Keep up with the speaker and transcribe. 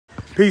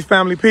Peace,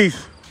 family,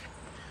 peace.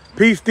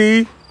 Peace,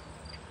 Steve.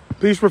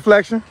 Peace,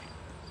 reflection.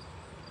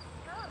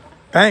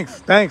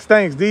 Thanks.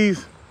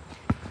 These,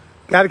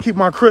 got to keep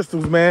my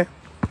crystals, man.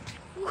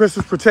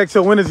 Crystals protect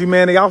your energy,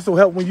 man. They also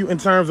help when you, in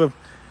terms of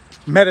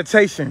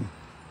meditation.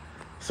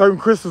 Certain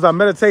crystals are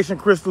meditation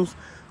crystals.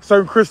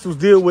 Certain crystals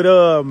deal with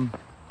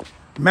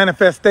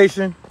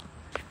manifestation.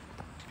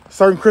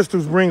 Certain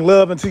crystals bring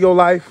love into your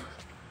life.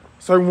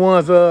 Certain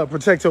ones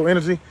protect your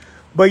energy.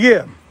 But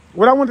yeah,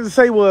 what I wanted to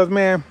say was,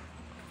 man,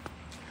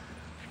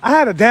 I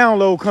had a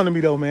download come to me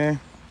though, man.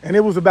 And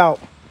it was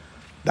about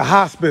the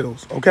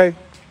hospitals, okay?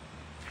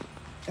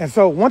 And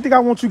so one thing I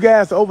want you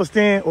guys to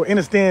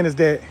understand is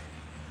that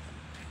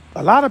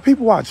a lot of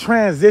people are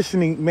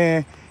transitioning,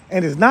 man,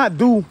 and it's not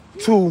due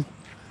to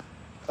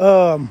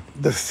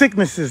the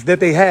sicknesses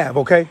that they have,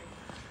 okay?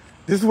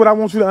 This is what I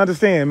want you to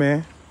understand,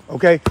 man,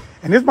 okay?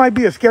 And this might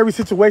be a scary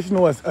situation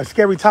or a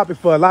scary topic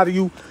for a lot of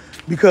you,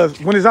 because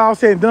when it's all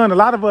said and done, a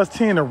lot of us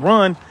tend to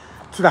run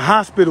to the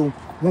hospital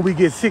when we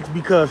get sick,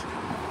 because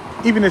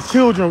even as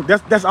children,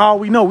 that's all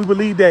we know. We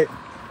believe that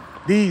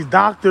these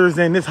doctors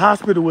and this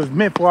hospital is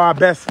meant for our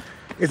best,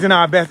 it's in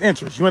our best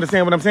interest. You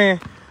understand what I'm saying?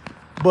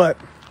 But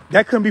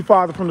that couldn't be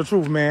farther from the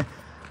truth, man.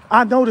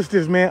 I noticed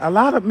this, man.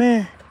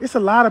 It's a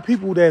lot of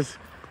people that's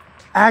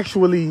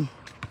actually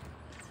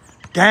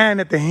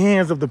dying at the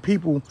hands of the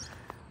people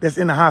that's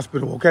in the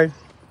hospital, okay?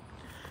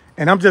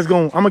 And I'm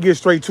gonna get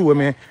straight to it,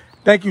 man.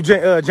 Thank you,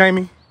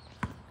 Jamie.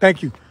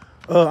 Thank you.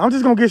 I'm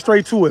just gonna get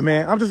straight to it,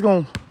 man.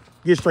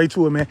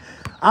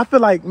 I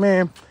feel like,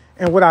 man,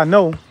 and what I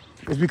know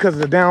is because of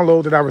the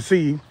download that I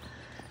received,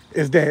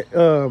 is that,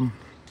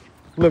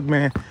 look,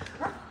 man,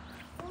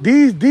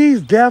 these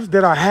deaths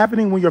that are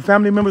happening when your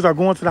family members are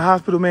going to the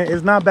hospital, man,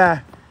 it's not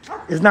by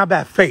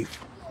faith,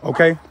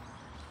 okay?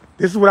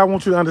 This is what I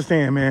want you to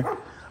understand, man.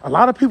 A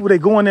lot of people, they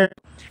go in there,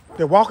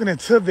 they're walking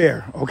into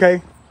there,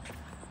 okay?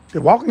 They're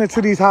walking into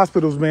these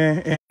hospitals,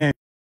 man, and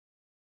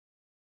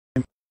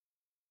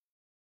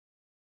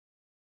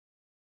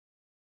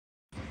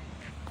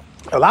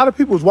a lot of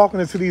people is walking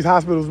into these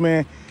hospitals,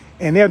 man,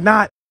 and they're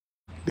not.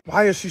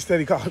 Why is she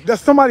steady calling?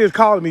 Somebody is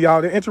calling me,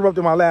 y'all. They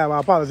interrupted my lab. I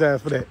apologize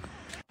for that.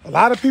 A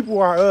lot of people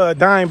are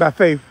dying by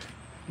faith,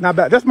 not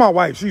by. That's my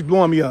wife. She's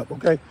blowing me up,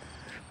 okay?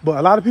 But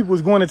a lot of people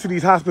is going into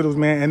these hospitals,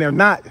 man, and they're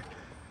not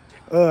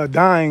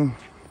dying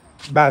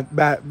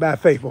by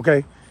faith,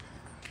 okay?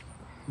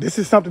 This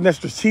is something that's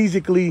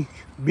strategically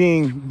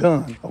being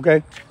done,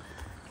 okay?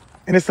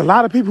 And it's a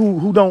lot of people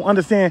who don't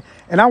understand.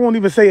 And I won't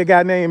even say a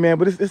guy name, man,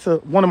 but it's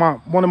one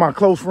of my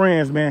close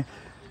friends, man,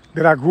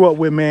 that I grew up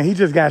with, man. He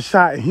just got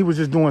shot and he was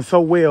just doing so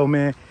well,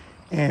 man.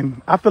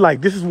 And I feel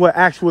like this is what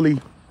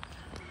actually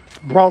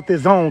brought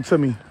this on to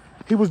me.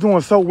 He was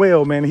doing so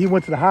well, man. He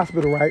went to the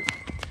hospital, right?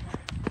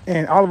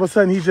 And all of a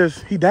sudden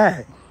he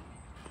died.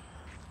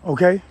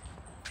 Okay?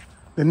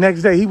 The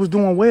next day he was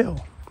doing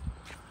well.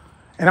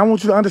 And I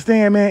want you to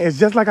understand, man, it's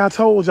just like I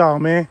told y'all,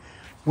 man,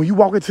 when you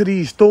walk into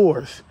these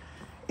stores,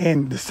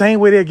 and the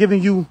same way they're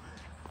giving you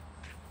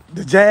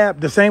the jab,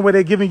 the same way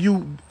they're giving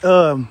you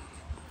the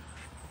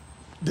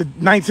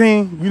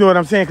 19, you know what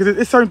I'm saying? Because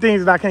it's certain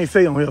things that I can't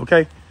say on here,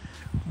 okay?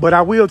 But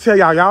I will tell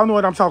y'all know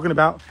what I'm talking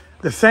about.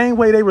 The same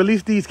way they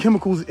release these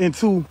chemicals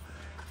into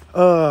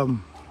the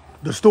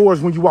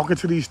stores when you walk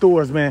into these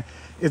stores, man,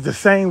 is the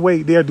same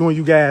way they're doing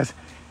you guys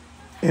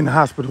in the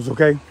hospitals,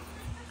 okay?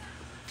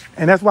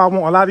 And that's why I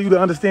want a lot of you to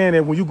understand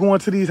that when you go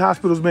into these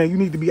hospitals, man, you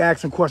need to be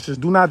asking questions.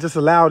 Do not just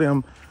allow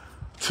them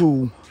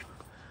to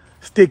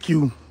stick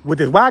you with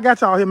this. Why I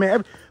got y'all here,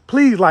 man,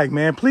 please like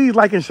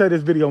and share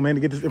this video, man,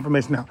 to get this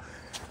information out.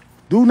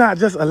 Do not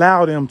just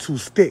allow them to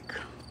stick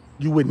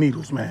you with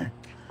needles, man.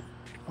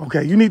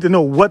 Okay, you need to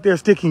know what they're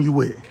sticking you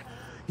with.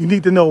 You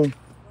need to know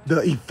the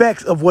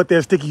effects of what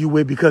they're sticking you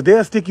with, because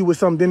they'll stick you with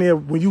something there.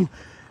 When you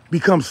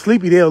become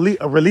sleepy, they'll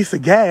release a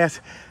gas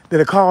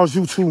that'll cause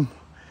you to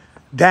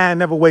die and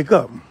never wake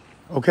up,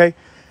 okay?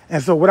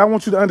 And so what I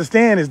want you to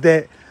understand is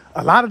that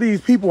a lot of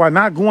these people are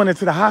not going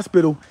into the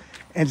hospital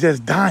and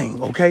just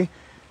dying, okay?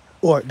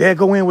 Or they'll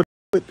go in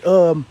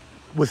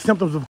with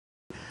symptoms of,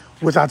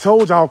 which I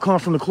told y'all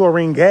comes from the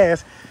chlorine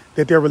gas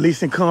that they're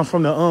releasing, comes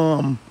from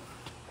the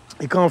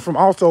it comes from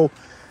also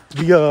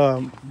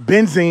the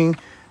benzene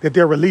that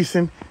they're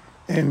releasing,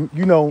 and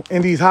you know,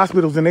 in these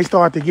hospitals, and they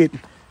start to get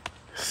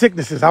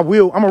sicknesses. I'm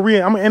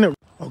gonna end it,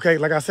 okay?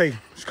 Like I say,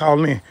 just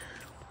call in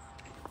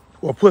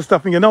or put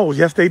stuff in your nose.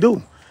 Yes, they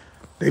do.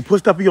 They put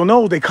stuff in your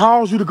nose. They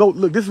cause you to go.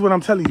 Look, this is what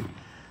I'm telling you.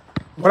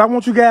 What I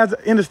want you guys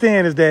to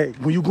understand is that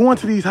when you go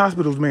into these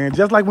hospitals, man,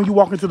 just like when you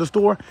walk into the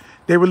store,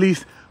 they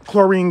release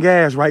chlorine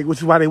gas, right? Which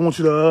is why they want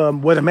you to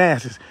wear the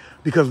masks.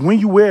 Because when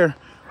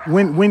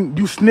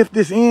you sniff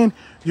this in,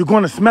 you're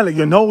going to smell it.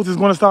 Your nose is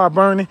going to start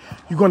burning.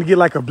 You're going to get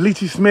like a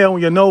bleachy smell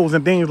in your nose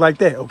and things like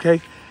that, okay?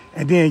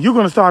 And then you're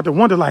going to start to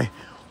wonder, like,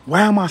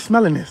 why am I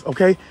smelling this,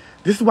 okay?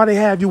 This is why they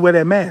have you wear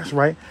that mask,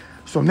 right?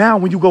 So now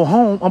when you go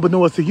home,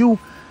 unbeknownst to you,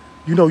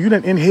 you know, you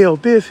done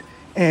inhaled this,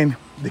 and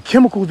the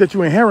chemicals that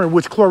you inhaling,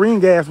 which chlorine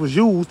gas was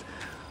used,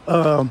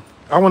 I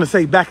want to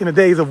say back in the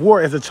days of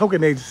war as a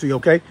choking agency,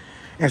 okay?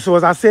 And so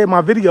as I said in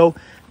my video,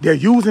 They're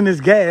using this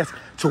gas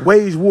to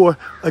wage war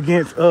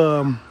against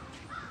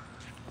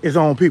its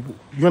own people.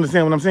 You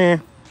understand what I'm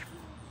saying?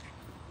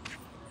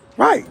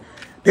 Right.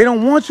 They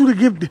don't want you to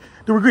give the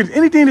ingredients.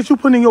 Anything that you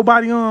put in your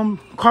body,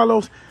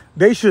 Carlos,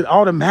 they should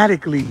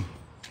automatically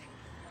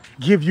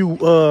give you,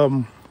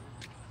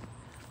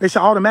 they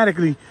should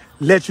automatically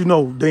let you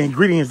know the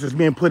ingredients that's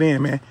being put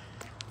in, man.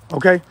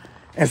 Okay?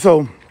 And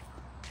so,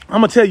 I'm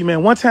going to tell you,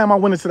 man, one time I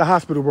went into the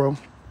hospital, bro.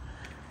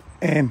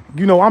 And,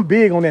 you know, I'm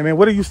big on that, man.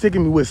 What are you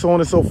sticking me with? So on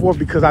and so forth,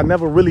 because I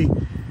never really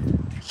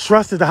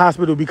trusted the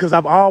hospital, because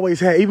I've always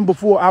had, even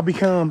before I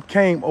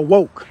came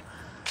awoke,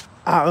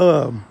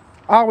 I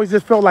always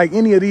just felt like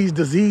any of these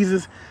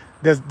diseases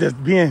that's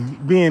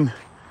being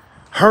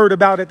heard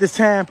about at this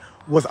time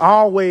was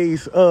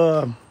always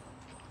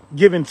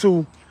given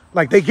to,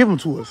 like, they give them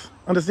to us.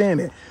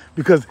 Understand that?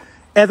 Because,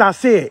 as I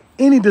said,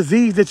 any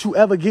disease that you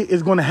ever get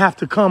is going to have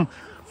to come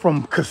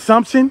from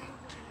consumption,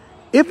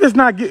 if it's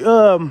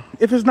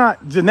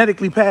not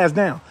genetically passed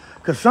down.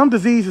 Because some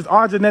diseases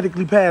are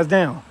genetically passed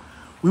down.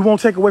 We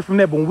won't take away from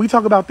that. But when we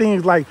talk about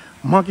things like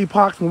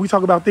monkeypox, when we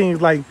talk about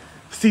things like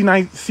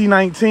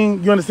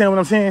C19, you understand what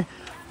I'm saying?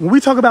 When we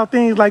talk about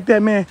things like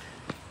that, man,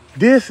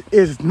 this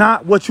is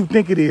not what you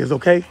think it is,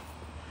 okay?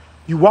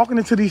 You walking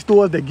into these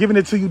stores, they're giving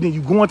it to you, then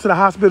you go into the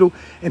hospital,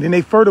 and then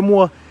they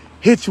furthermore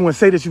hit you and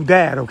say that you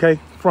died, okay,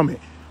 from it.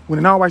 When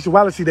in all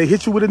actuality, they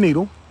hit you with a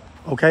needle,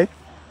 okay?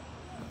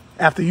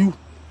 After you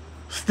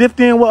stiffed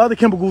in with other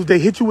chemicals, they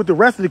hit you with the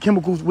rest of the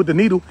chemicals with the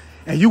needle,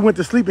 and you went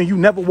to sleep and you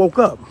never woke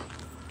up.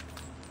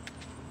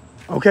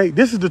 Okay,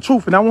 this is the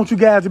truth, and I want you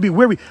guys to be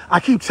weary. I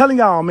keep telling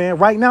y'all, man,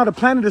 right now the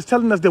planet is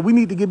telling us that we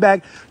need to get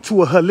back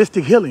to a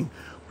holistic healing,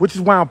 which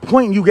is why I'm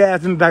pointing you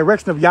guys in the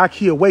direction of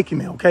Yaqui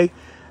Awakening, okay?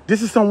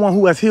 This is someone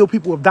who has healed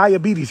people of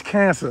diabetes,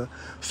 cancer,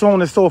 so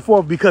on and so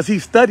forth, because he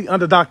studied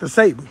under Dr.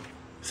 Sebi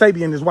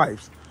and his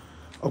wives,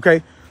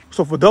 okay?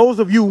 So for those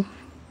of you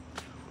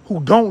who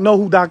don't know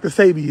who Dr.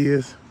 Sebi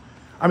is,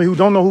 who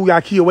don't know who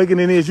Yaqui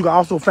Awakening is, you can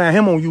also find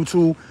him on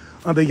YouTube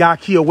under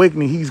Yaqui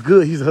Awakening. He's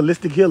good. He's a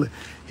holistic healer.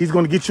 He's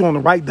going to get you on the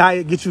right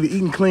diet, get you to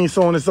eating clean,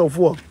 so on and so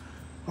forth.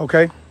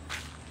 Okay?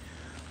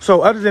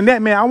 So other than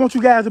that, man, I want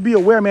you guys to be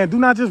aware, man. Do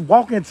not just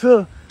walk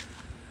into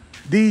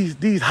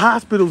these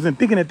hospitals and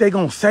thinking that they're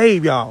going to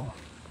save y'all.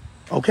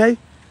 Okay?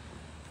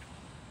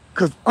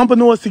 Because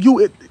unbeknownst to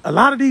you, a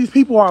lot of these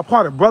people are a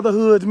part of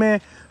brotherhoods,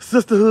 man,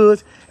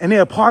 sisterhoods, and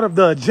they're a part of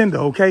the agenda,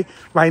 okay?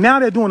 Right now,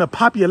 they're doing a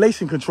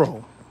population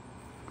control.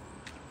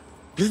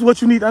 This is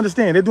what you need to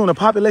understand. They're doing a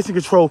population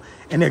control,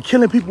 and they're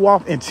killing people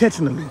off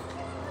intentionally.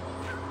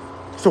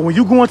 So when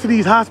you go into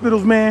these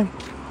hospitals, man,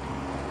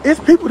 it's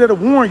people that'll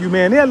warn you,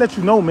 man. They'll let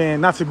you know,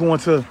 man, not to go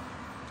into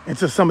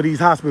some of these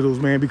hospitals,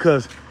 man,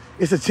 because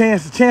it's a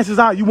chance. The chances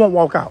are you won't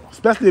walk out,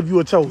 especially if you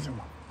are chosen.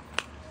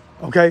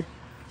 Okay?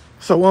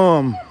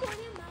 So,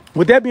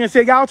 with that being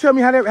said, y'all tell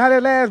me how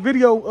that last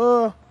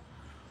video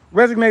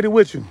resonated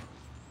with you.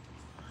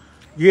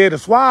 Yeah, the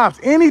swabs,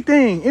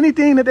 anything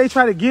that they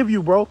try to give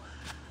you, bro.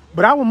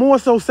 But I would more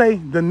so say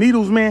the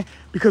needles, man,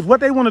 because what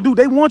they want to do,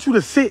 they want you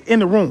to sit in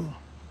the room.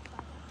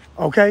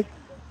 Okay?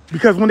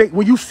 Because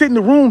when you sit in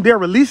the room, they're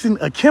releasing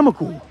a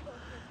chemical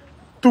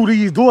through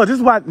these doors. This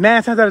is why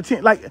 9 times out of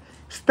 10, like,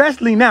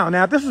 especially now.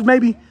 Now, if this was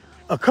maybe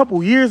a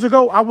couple years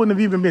ago, I wouldn't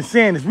have even been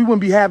saying this. We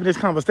wouldn't be having this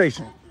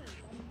conversation.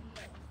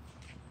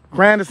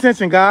 Grand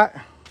Ascension, God.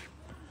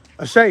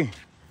 Ashay,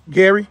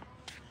 Gary.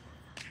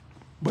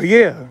 But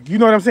yeah, you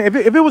know what I'm saying?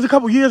 If it was a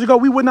couple years ago,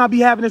 we would not be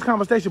having this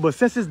conversation. But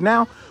since it's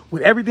now,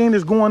 with everything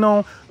that's going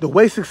on, the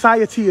way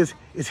society is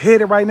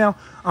headed right now,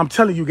 I'm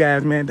telling you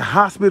guys, man, the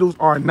hospitals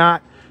are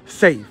not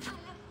safe.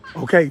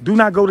 Okay? Do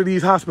not go to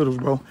these hospitals,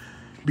 bro.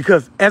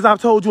 Because as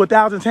I've told you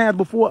 1,000 times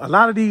before, a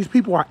lot of these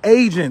people are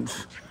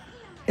agents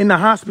in the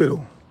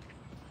hospital.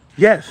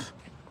 Yes.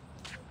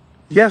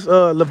 Yes,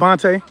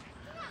 Levante.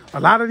 A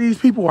lot of these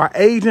people are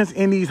agents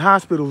in these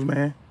hospitals,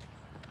 man.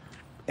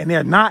 And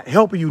they're not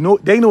helping you.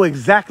 They know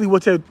exactly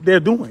what they're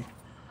doing.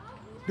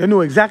 They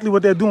know exactly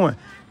what they're doing.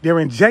 They're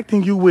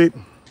injecting you with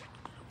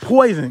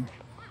poison.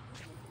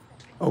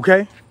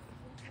 Okay?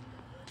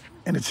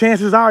 And the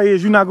chances are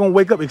is you're not going to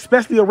wake up,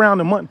 especially around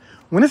the month.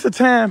 When it's a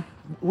time,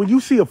 when you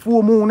see a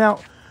full moon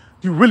out,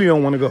 you really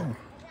don't want to go.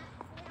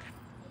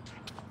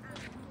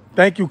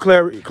 Thank you,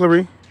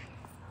 Clary.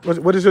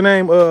 What is your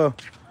name?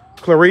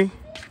 Clary?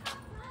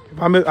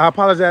 I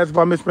apologize if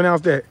I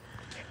mispronounced that.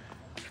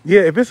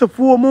 Yeah, if it's a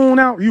full moon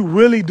out, you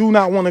really do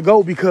not want to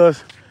go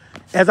because,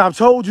 as I've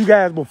told you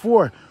guys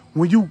before,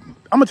 I'm going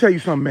to tell you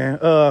something,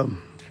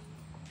 man.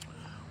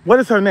 What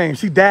is her name?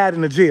 She died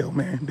in the jail,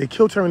 man. They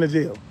killed her in the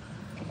jail.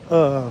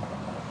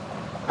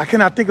 I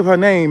cannot think of her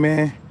name,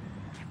 man.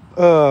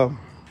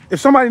 If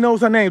somebody knows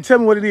her name, tell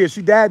me what it is.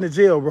 She died in the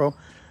jail, bro.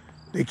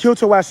 They killed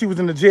her while she was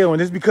in the jail,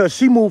 and it's because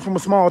she moved from a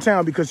small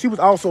town because she was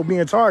also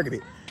being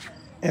targeted.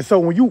 And so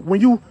when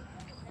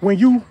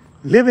you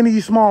live in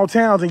these small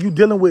towns and you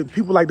dealing with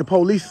people like the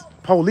police,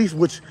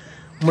 which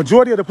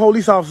majority of the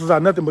police officers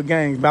are nothing but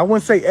gangs. But I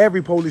wouldn't say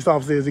every police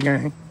officer is a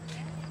gang.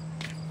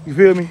 You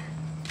feel me?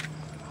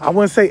 I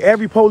wouldn't say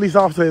every police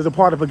officer is a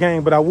part of a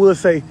gang, but I would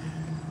say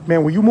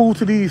Man, when you move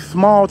to these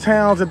small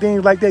towns and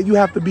things like that, you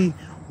have to be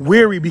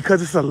wary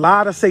because it's a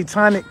lot of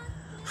satanic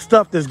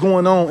stuff that's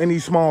going on in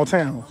these small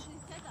towns.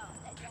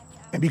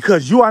 And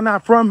because you are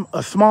not from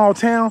a small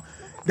town,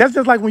 that's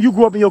just like when you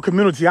grew up in your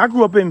community. I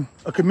grew up in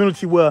a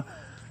community where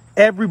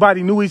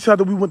everybody knew each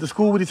other. We went to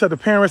school with each other,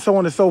 parents, so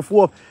on and so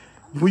forth.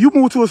 When you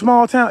move to a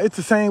small town, it's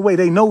the same way.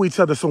 They know each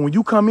other. So when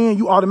you come in,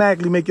 you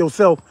automatically make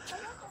yourself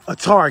a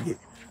target.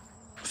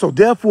 So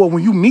therefore,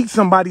 when you meet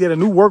somebody at a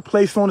new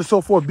workplace, so on and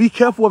so forth, be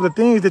careful of the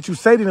things that you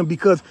say to them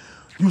because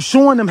you're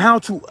showing them how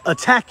to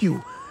attack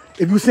you.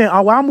 If you're saying,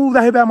 oh, well, I moved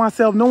out here by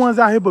myself, no one's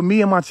out here but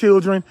me and my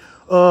children,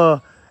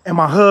 and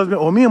my husband,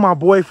 or me and my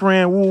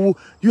boyfriend, woo,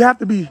 you have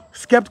to be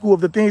skeptical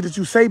of the things that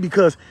you say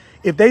because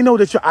if they know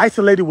that you're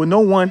isolated with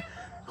no one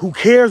who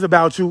cares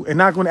about you and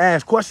not going to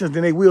ask questions,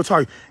 then they will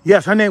talk.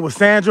 Yes, her name was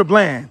Sandra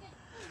Bland.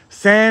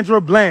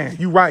 Sandra Bland,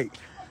 you right.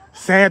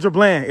 Sandra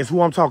Bland is who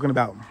I'm talking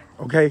about,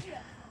 okay?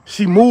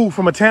 She moved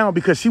from a town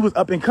because she was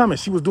up and coming.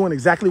 She was doing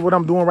exactly what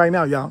I'm doing right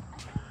now, y'all,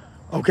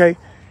 okay?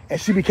 And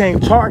she became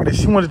targeted.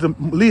 She wanted to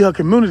leave her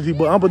community,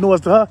 but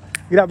unbeknownst to her,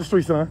 get out the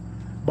street, son.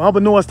 But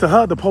unbeknownst to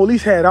her, the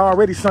police had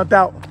already sent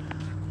out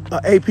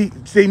AP.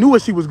 They knew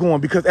where she was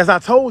going because, as I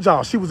told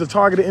y'all, she was a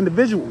targeted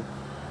individual.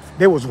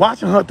 They was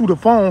watching her through the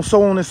phone,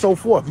 so on and so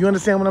forth. You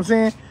understand what I'm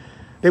saying?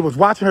 They was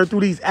watching her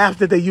through these apps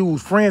that they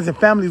use. Friends and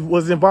family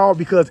was involved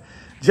because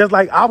just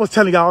like I was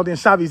telling y'all, then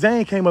Shavi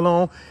Zane came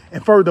along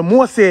and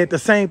furthermore said the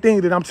same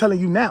thing that I'm telling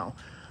you now.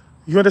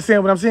 You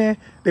understand what I'm saying?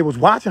 They was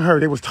watching her.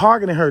 They was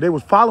targeting her. They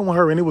was following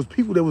her. And it was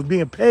people that was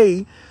being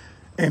paid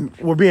and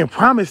were being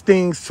promised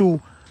things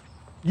to,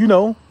 you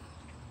know,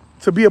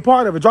 to be a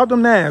part of it. Drop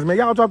them nines, man.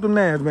 Y'all drop them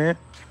nines, man.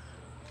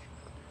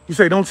 You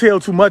say, don't tell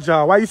too much,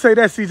 y'all. Why you say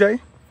that, CJ?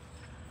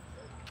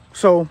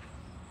 So,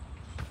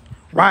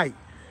 right.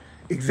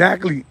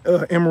 Exactly,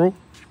 Emerald.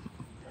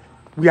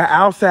 We are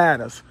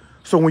outsiders.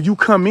 So when you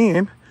come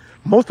in,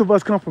 most of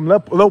us come from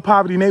low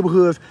poverty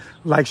neighborhoods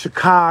like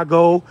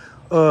Chicago,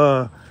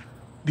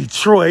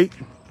 Detroit,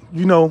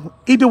 you know,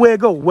 either way it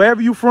go,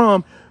 wherever you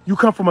from, you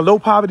come from a low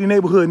poverty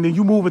neighborhood and then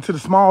you move into the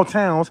small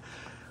towns,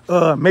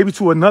 maybe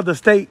to another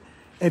state,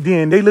 and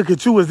then they look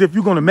at you as if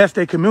you're going to mess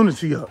their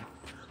community up.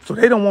 So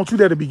they don't want you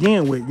there to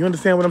begin with. You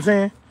understand what I'm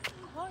saying?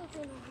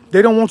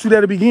 They don't want you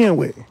there to begin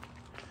with.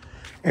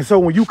 And so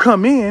when you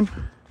come in,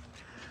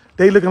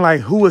 they looking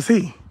like, who is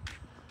he?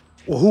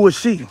 Or who is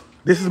she?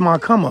 This is my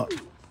come up.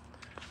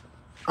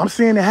 I'm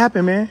seeing it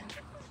happen, man.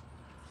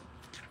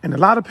 And a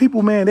lot of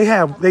people, man,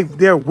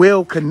 they're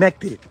well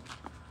connected.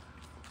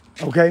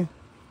 Okay?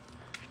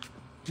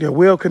 They're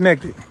well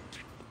connected.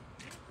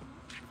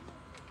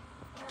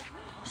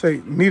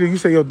 Say, Nita, you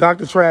say your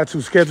doctor tried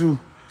to schedule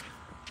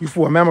you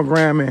for a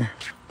mammogram and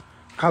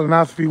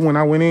colonoscopy when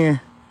I went in.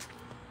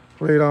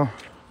 Right.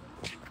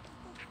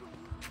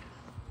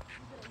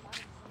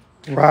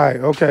 Right,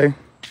 okay.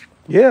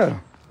 Yeah.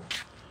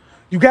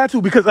 You got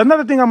to, because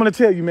another thing I'm going to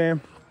tell you, man,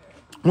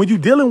 when you're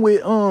dealing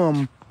with,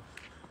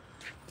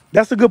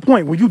 that's a good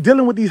point. When you're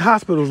dealing with these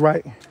hospitals,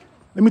 right?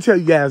 Let me tell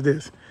you guys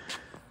this.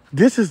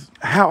 This is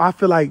how I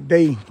feel like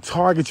they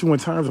target you in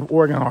terms of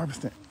organ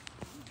harvesting,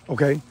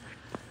 okay?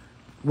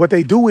 What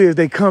they do is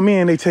they come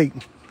in, they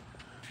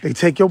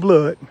take your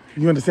blood.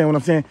 You understand what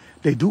I'm saying?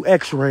 They do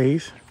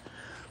x-rays,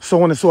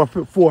 so on and so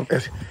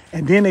forth.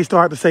 And then they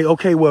start to say,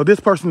 okay, well, this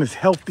person is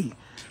healthy.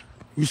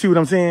 You see what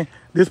I'm saying?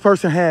 This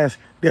person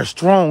they're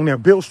strong, they're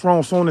built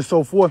strong, so on and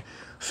so forth.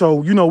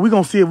 So, you know, we're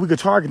going to see if we could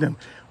target them.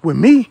 With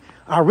me,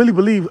 I really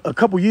believe a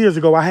couple years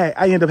ago, I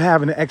ended up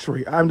having an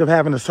x-ray. I ended up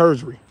having a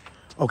surgery,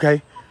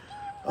 okay?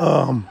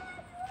 I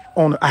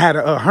had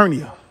a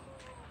hernia.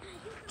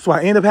 So I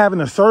ended up having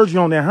a surgery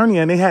on that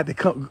hernia, and they had to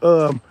come,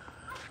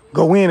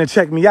 go in and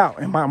check me out.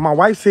 And my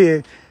wife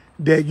said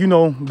that, you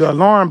know, the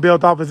alarm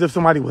belled off as if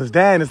somebody was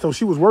dying, and so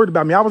she was worried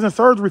about me. I was in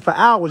surgery for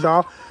hours,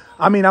 y'all.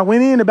 I mean, I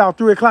went in about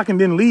 3 o'clock and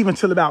didn't leave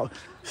until about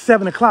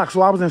 7 o'clock.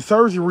 So I was in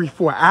surgery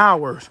for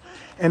hours.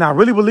 And I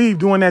really believe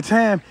during that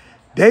time,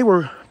 they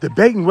were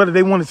debating whether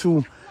they wanted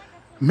to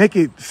make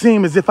it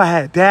seem as if I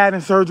had died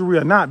in surgery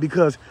or not.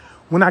 Because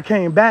when I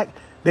came back,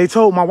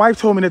 my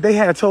wife told me that they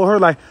had told her,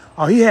 like,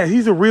 oh,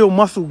 he's a real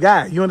muscle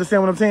guy. You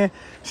understand what I'm saying?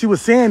 She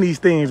was saying these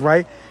things,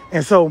 right?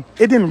 And so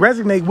it didn't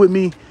resonate with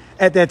me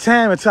at that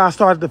time until I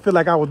started to feel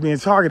like I was being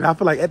targeted. I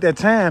feel like at that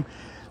time,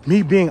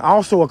 me being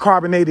also a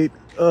carbonated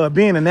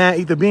being a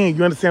non-ether being,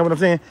 you understand what I'm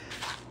saying?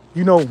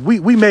 You know,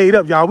 we made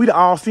up, y'all. We the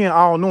all seeing,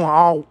 all knowing,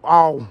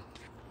 all,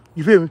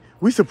 you feel me?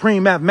 We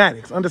supreme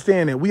mathematics.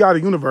 Understand that we are the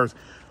universe.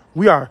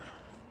 We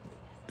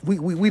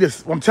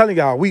just, I'm telling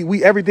y'all,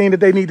 we everything that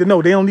they need to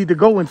know. They don't need to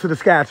go into the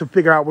sky to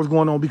figure out what's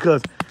going on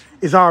because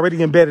it's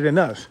already embedded in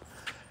us.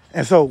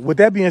 And so with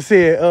that being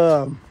said,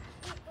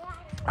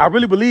 I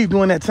really believe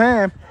during that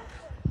time,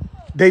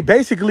 they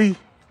basically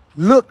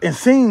looked and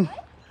seen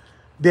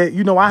that,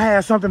 you know, I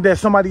had something that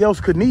somebody else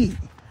could need.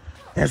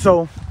 And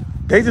so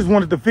they just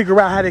wanted to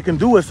figure out how they can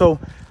do it. So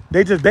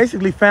they just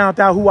basically found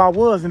out who I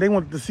was, and they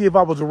wanted to see if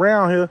I was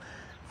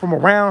from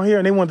around here,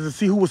 and they wanted to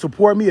see who would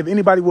support me, if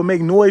anybody would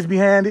make noise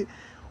behind it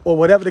or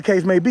whatever the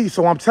case may be.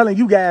 So I'm telling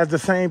you guys the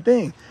same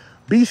thing.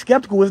 be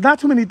skeptical. There's not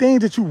too many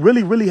things that you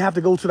really have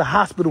to go to the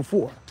hospital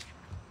for.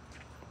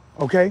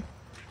 Okay?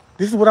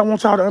 This is what I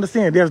want y'all to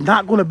understand. There's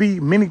not going to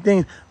be many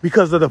things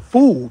because of the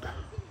food.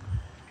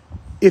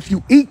 If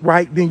you eat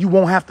right, then you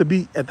won't have to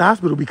be at the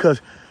hospital, because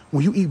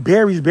when you eat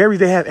berries,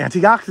 they have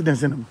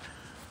antioxidants in them.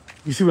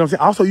 You see what I'm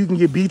saying? Also, you can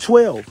get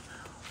B12.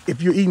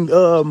 If you're eating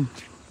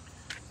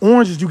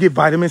oranges, you get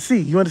vitamin C.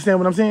 You understand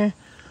what I'm saying?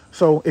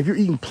 So if you're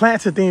eating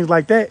plants and things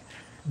like that,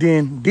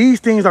 then these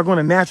things are going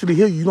to naturally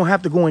heal you. You don't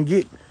have to go and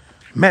get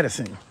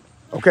medicine.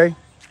 Okay?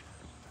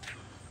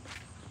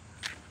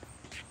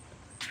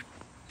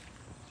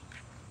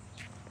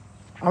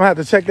 I'm going to have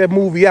to check that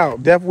movie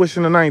out, Death Wish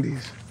in the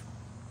 90s.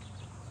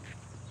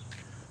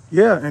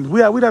 Yeah, and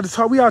we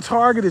are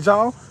targeted,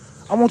 y'all.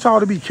 I want y'all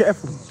to be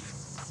careful.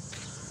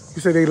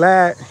 You say they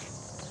lied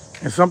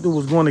and something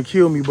was going to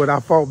kill me, but I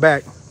fought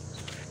back.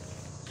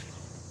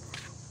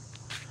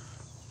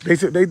 They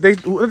said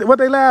what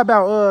they lied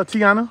about,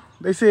 Tiana?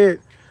 They said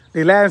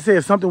they lied and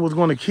said something was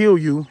going to kill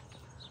you,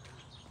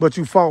 but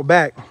you fought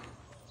back.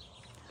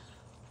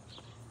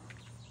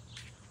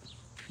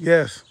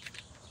 Yes.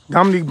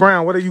 Dominique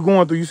Brown, what are you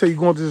going through? You say you're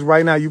going through this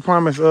right now. You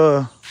promise,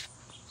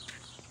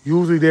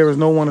 usually there is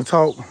no one to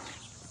talk.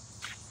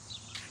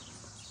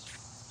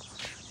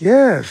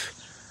 Yes.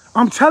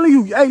 I'm telling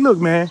you, hey, look,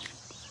 man.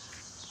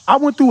 I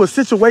went through a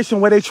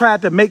situation where they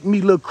tried to make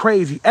me look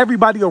crazy.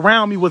 Everybody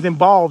around me was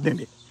involved in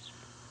it.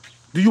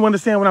 Do you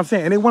understand what I'm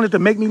saying? And they wanted to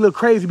make me look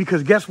crazy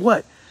because guess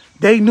what?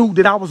 They knew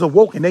that I was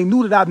awoken. They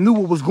knew that I knew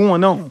what was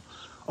going on.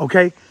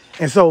 Okay?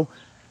 And so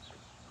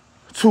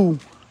to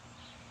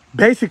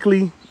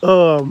basically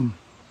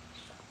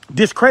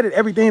discredit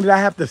everything that I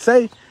have to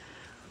say,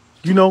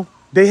 you know,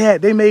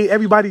 they made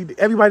everybody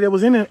that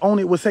was in it on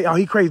it would say, oh,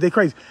 he crazy, they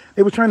crazy.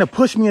 They were trying to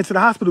push me into the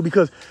hospital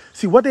because,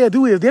 see, what they'll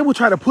do is they will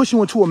try to push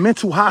you into a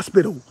mental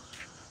hospital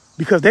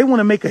because they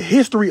want to make a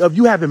history of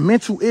you having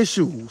mental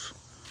issues.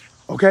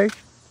 Okay?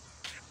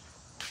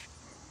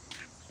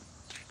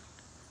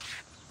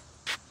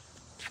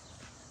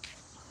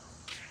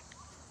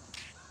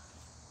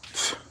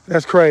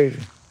 That's crazy.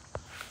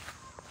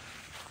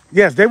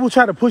 Yes, they will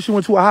try to push you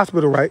into a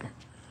hospital, right?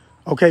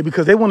 Okay,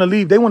 because they want to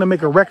leave. They want to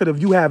make a record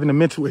of you having a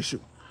mental issue.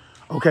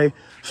 Okay,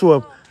 so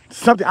if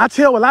something, I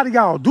tell a lot of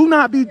y'all, do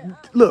not be,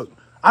 look,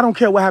 I don't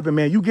care what happened,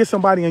 man. You get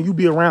somebody and you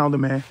be around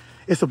them, man.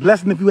 It's a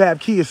blessing if you have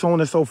kids, so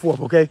on and so forth,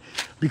 okay?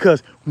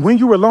 Because when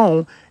you're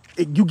alone,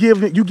 you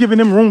giving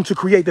them room to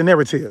create the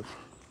narrative.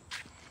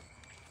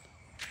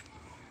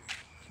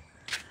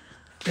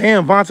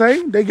 Damn,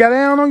 Vontae, they got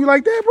down on you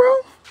like that, bro?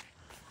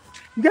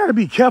 You got to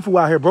be careful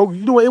out here, bro.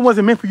 You know what? It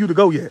wasn't meant for you to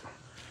go yet.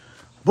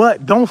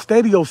 But don't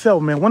stay to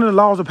yourself, man. One of the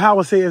laws of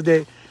power says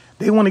that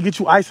they want to get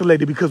you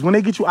isolated because when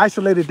they get you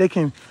isolated, they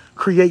can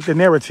create the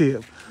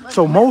narrative.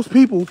 So most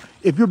people,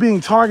 if you're being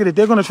targeted,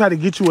 they're going to try to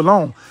get you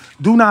alone.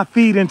 Do not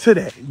feed into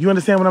that. You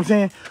understand what I'm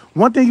saying?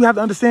 One thing you have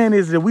to understand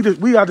is that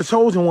we are the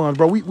chosen ones,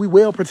 bro. We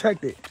well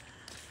protected.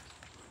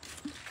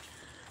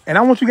 And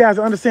I want you guys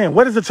to understand,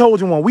 what is the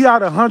chosen one? We are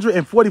the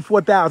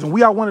 144,000.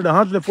 We are one of the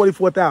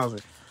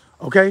 144,000.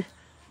 Okay?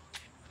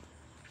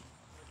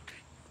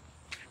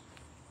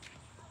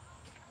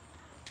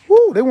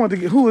 Woo, they wanted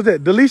to get, who was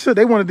that? Delisha,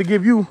 they wanted to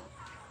give you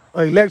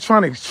an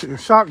electronic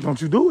shock. Don't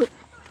you do it.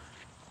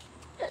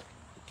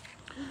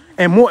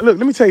 And more, look,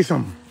 let me tell you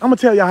something. I'm going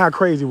to tell y'all how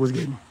crazy it was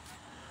getting.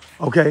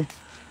 Okay?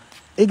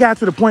 It got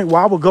to the point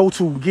where I would go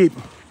to get,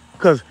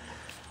 because,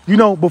 you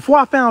know, before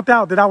I found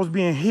out that I was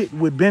being hit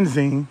with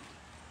benzene,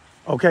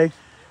 okay?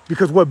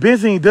 Because what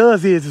benzene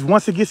does is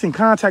once it gets in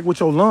contact with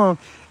your lung,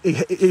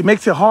 it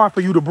makes it hard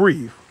for you to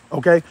breathe,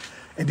 okay?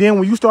 And then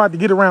when you start to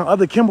get around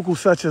other chemicals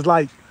such as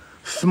like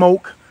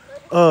smoke,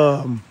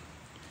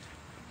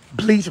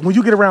 bleach, when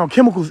you get around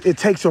chemicals, it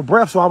takes your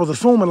breath. So I was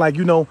assuming, like,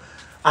 you know,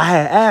 I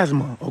had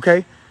asthma,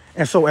 okay?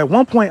 And so at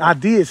one point I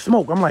did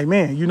smoke. I'm like,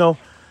 man, you know,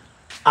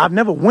 I've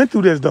never went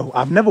through this though.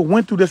 I've never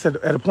went through this at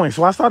a point.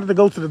 So I started to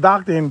go to the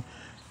doctor and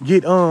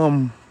get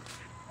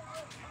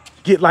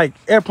like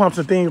air pumps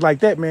and things like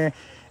that, man.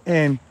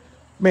 And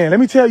man, let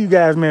me tell you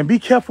guys, man, be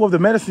careful of the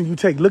medicine you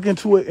take. Look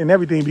into it and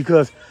everything,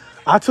 because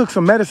I took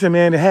some medicine,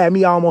 man, that had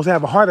me almost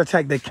have a heart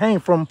attack that came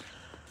from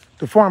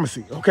the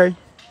pharmacy, okay?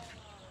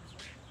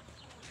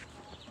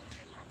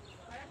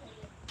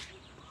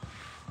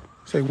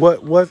 Say,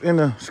 what's in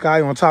the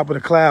sky on top of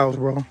the clouds,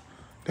 bro,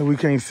 that we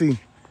can't see?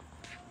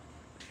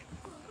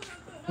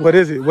 What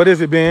is it? What is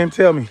it, Ben?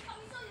 Tell me.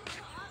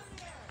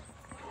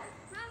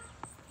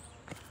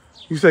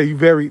 You say you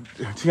very,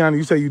 Tiana,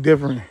 you say you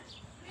different.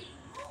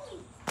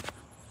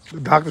 The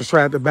doctors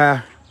tried to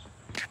buy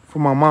for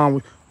my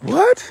mom.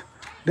 What?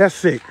 That's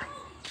sick.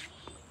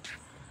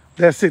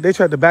 That's sick. They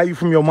tried to buy you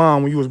from your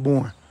mom when you was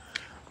born.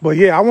 But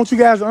yeah, I want you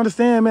guys to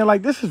understand, man,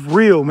 like, this is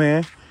real,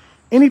 man.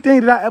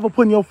 Anything that I ever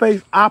put in your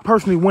face, I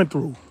personally went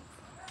through.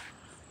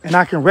 And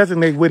I can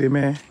resonate with it,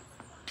 man.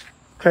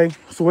 Okay?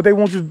 So what they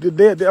want you to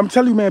do, I'm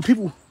telling you, man,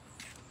 people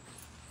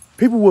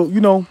will,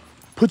 you know,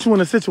 put you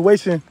in a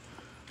situation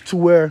to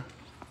where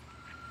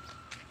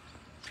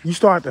you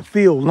start to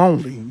feel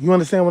lonely. You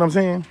understand what I'm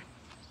saying?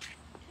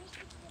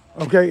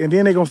 Okay, and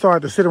then they're gonna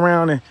start to sit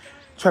around and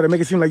try to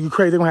make it seem like you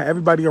crazy. They're gonna have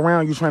everybody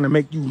around you trying to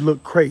make you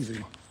look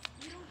crazy.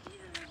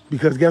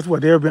 Because guess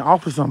what? They've been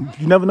offered something.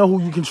 You never know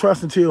who you can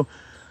trust until,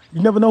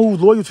 you never know who's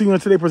loyal to you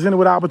until they presented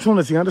with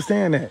opportunity.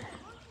 Understand that.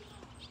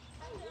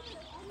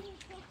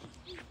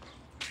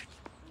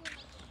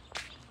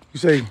 You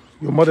say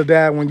your mother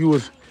died when you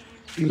was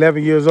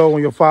 11 years old,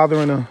 when your father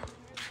in a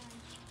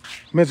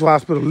mental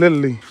hospital,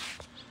 literally.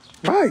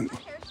 Right.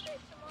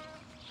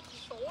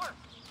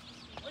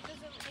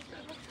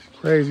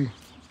 Crazy.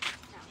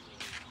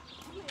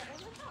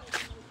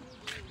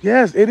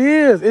 Yes, it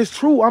is. It's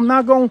true. I'm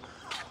not going to...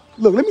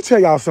 Look, let me tell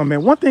y'all something,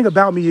 man. One thing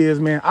about me is,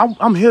 man,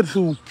 I'm here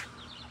to...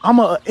 I'm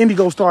an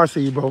indigo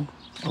starseed, bro.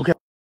 Okay?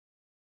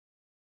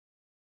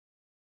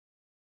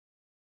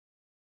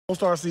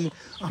 Starseed.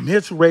 I'm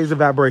here to raise the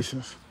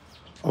vibrations.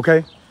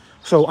 Okay?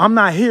 So I'm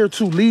not here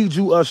to lead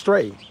you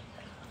astray.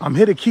 I'm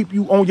here to keep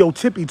you on your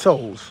tippy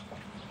toes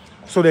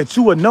so that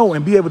you will know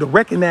and be able to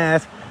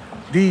recognize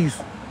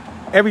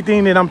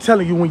everything that I'm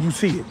telling you when you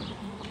see it.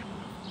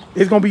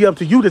 It's going to be up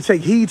to you to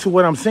take heed to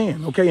what I'm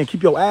saying, okay? And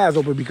keep your eyes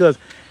open, because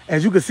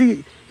as you can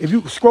see, if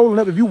you scrolling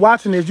up, if you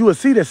watching this, you will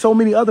see that so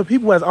many other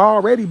people has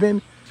already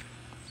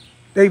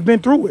they've been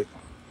through it.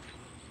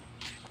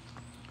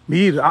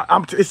 Me either.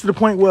 It's to the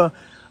point where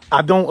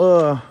I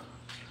don't,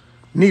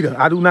 neither.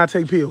 I do not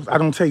take pills. I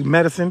don't take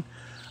medicine.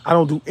 I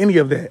don't do any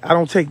of that. I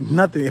don't take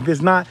nothing. If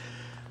it's not,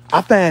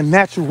 I find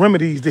natural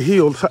remedies to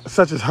heal,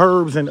 such as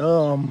herbs and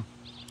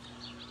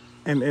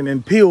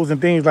pills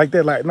and things like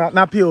that. Like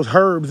not pills,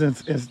 herbs and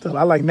stuff.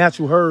 I like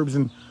natural herbs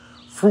and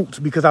fruits,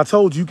 because I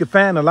told you can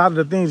find a lot of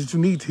the things that you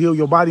need to heal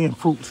your body in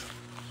fruits.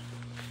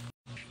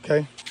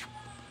 Okay?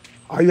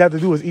 All you have to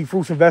do is eat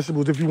fruits and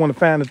vegetables if you want to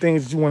find the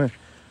things that you want to,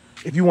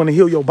 if you want to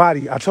heal your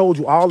body. I told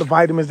you all the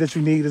vitamins that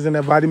you need is in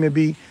there. Vitamin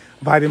B,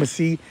 vitamin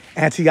C,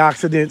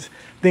 antioxidants,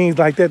 things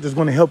like that that's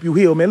going to help you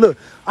heal. Man, look,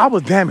 I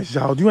was damaged,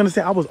 y'all. Do you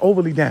understand? I was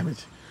overly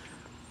damaged.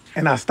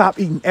 And I stopped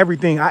eating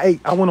everything I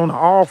went on an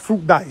all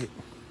fruit diet.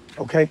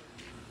 Okay?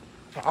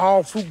 An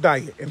all fruit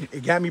diet. And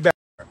it got me back.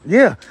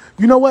 Yeah.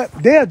 You know what?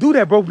 They'll do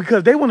that, bro,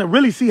 because they want to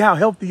really see how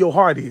healthy your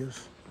heart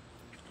is.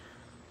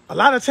 A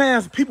lot of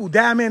times people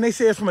die, man, they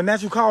say it's from a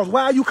natural cause.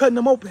 Why are you cutting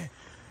them open?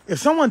 If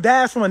someone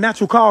dies from a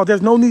natural cause,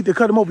 there's no need to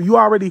cut them open. You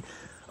already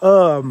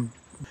and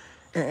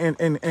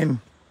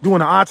doing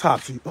an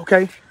autopsy,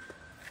 okay?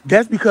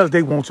 That's because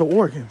they want your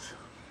organs.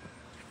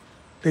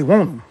 They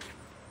want them.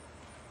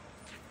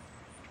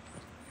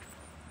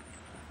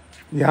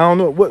 Yeah, I don't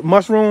know. What,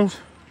 mushrooms?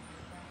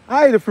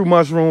 I ate a few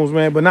mushrooms,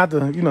 man, but not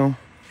the, you know.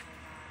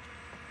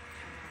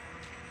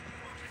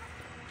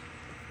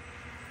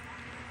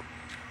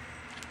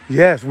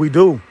 Yes, we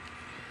do.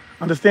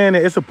 Understand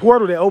that it's a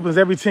portal that opens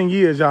every 10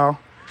 years, y'all.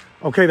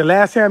 Okay, the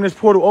last time this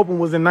portal opened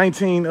was in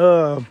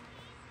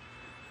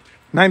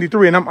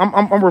 1993, and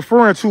I'm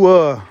referring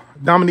to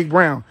Dominique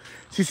Brown.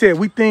 She said,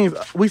 we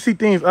see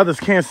things others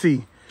can't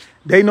see.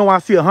 They know I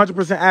see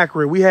 100%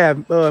 accurate. We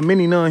have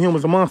many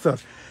non-humans amongst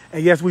us.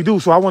 And yes, we do.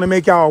 So I want to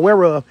make y'all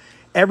aware of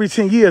every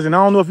 10 years. And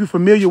I don't know if you're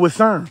familiar with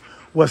CERN.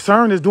 What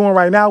CERN is doing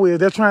right now is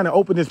they're trying to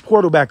open this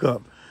portal back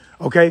up.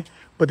 Okay.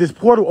 But this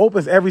portal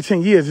opens every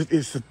 10 years.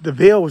 The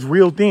veil is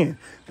real thin.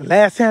 The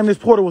last time this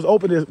portal was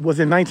opened was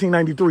in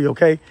 1993.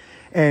 Okay.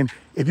 And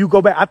if you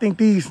go back, I think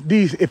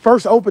it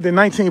first opened in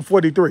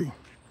 1943.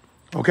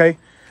 Okay.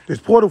 This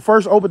portal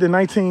first opened in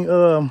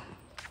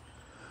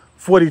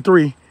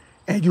 1943.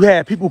 And you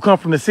had people come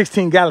from the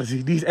 16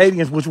 galaxy. These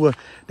aliens,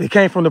 they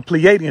came from the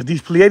Pleiadians.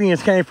 These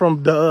Pleiadians came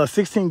from the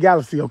 16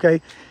 galaxy,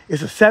 okay?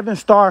 It's a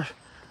 7-star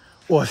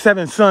or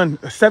 7-sun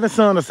or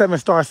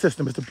 7-star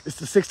system. It's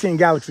the 16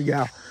 galaxy,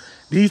 y'all.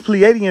 These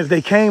Pleiadians,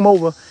 they came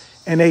over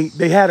and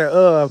they had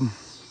a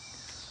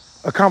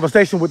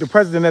conversation with the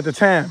president at the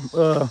time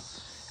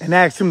and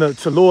asked him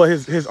to lower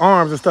his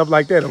arms and stuff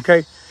like that,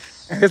 okay?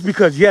 And it's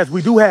because, yes,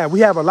 we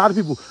have a lot of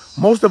people.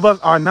 Most of us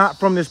are not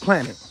from this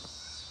planet.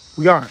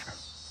 We aren't.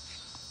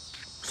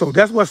 So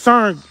that's what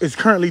CERN is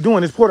currently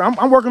doing. This portal.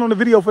 I'm working on the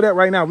video for that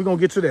right now. We're going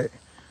to get to that.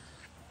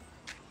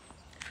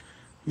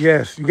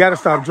 Yes, you got to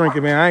stop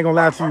drinking, man. I ain't going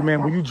to lie to you,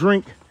 man. When you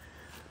drink,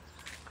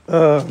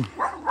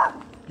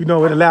 you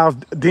know, it allows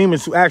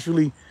demons to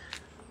actually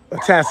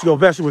attach to your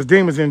vessel. With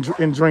demons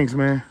in drinks,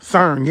 man.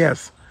 CERN,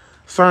 yes.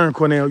 CERN,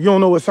 Cornell. You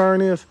don't know what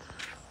CERN is?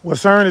 What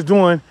CERN is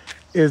doing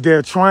is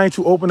they're trying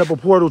to open up a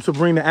portal to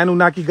bring the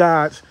Anunnaki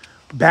gods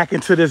back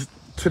into this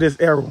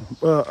era.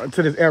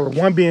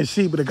 One being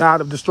Sheba, the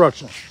god of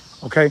destruction.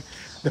 Okay,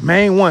 the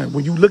main one.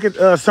 When you look at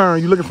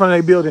CERN, you look in front of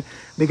their building.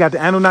 They got the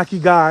Anunnaki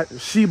god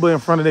Sheba in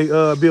front of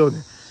their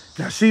building.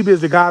 Now Sheba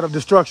is the god of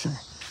destruction.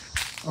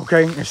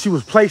 Okay, and she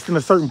was placed in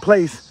a certain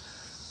place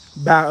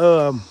by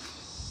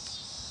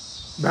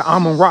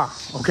Amun-Ra.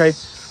 Okay,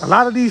 a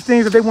lot of these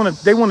things that they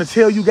want to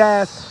tell you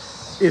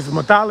guys is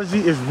mythology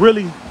is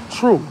really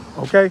true.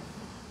 Okay,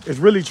 it's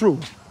really true.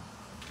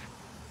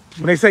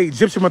 When they say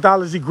Egyptian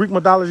mythology, Greek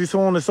mythology, so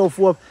on and so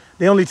forth,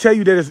 they only tell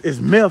you that it's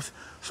myths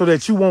so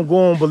that you won't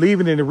go on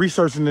believing it and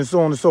researching and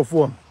so on and so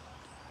forth.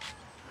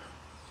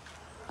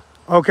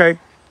 Okay.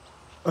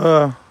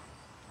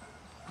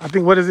 I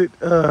think, what is it?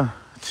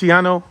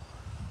 Chiano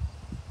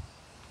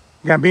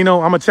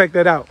Gambino. I'm gonna check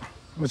that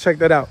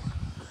out.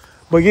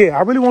 But yeah,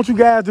 I really want you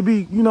guys to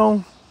be,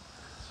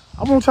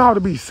 I want y'all to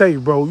be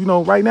safe, bro.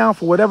 Right now,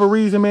 for whatever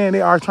reason, man,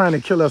 they are trying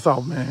to kill us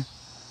off, man.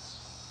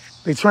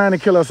 They trying to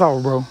kill us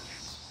off, bro.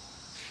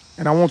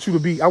 And I want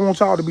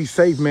y'all to be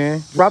safe,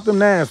 man. Drop them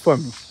nines for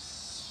me.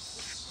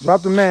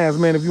 Drop them nines,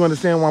 man, if you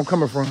understand where I'm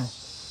coming from.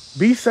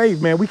 Be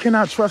safe, man. We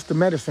cannot trust the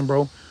medicine,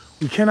 bro.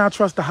 We cannot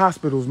trust the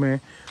hospitals,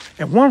 man.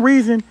 And one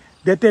reason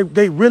that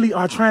they really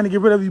are trying to get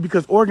rid of you,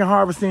 because organ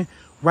harvesting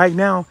right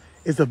now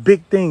is a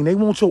big thing. They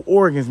want your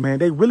organs, man.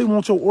 They really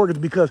want your organs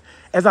because,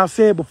 as I've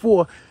said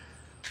before,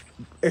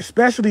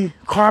 especially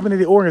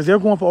carbonated organs, they're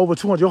going for over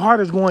 200. Your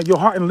heart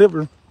and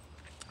liver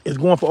is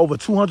going for over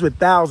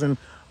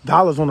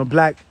 $200,000 on the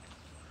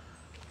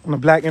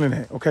black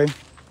internet, okay?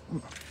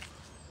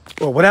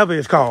 Or whatever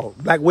it's called,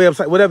 black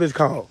website, whatever it's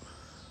called,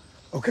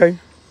 okay?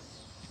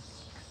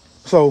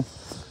 So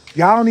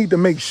y'all need to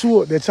make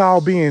sure that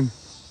y'all being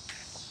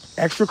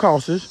extra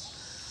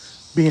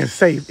cautious, being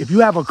safe. If you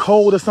have a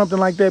cold or something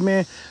like that,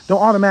 man,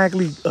 don't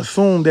automatically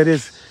assume that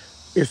it's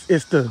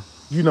the,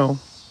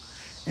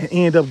 and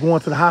end up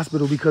going to the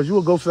hospital, because you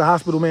will go to the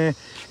hospital, man,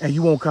 and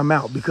you won't come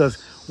out. Because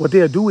what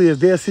they'll do is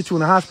they'll sit you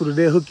in the hospital,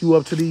 they'll hook you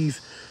up to these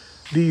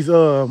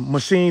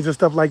machines and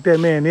stuff like that,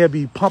 man. They'll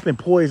be pumping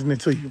poison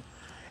into you,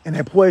 and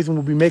that poison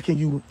will be making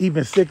you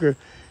even sicker.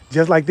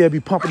 Just like they'll be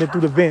pumping it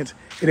through the vents,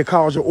 it'll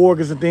cause your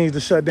organs and things to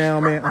shut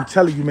down, man. I'm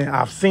telling you, man,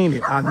 I've seen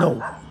it.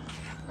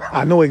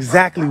 I know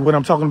exactly what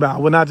I'm talking about. I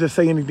will not just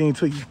say anything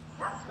to you,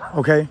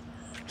 okay?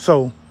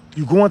 So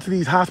you go into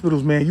these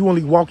hospitals, man, you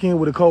only walk in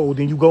with a cold,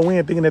 and you go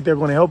in thinking that they're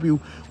going to help you,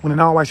 when in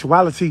all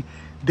actuality,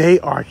 they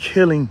are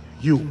killing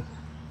you,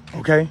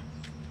 okay?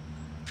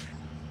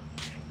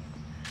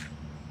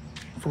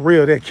 For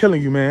real, they're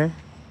killing you, man.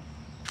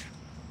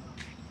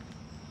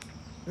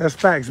 That's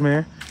facts,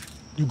 man.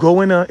 You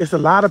go in there, it's a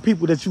lot of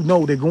people that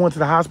they go into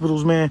the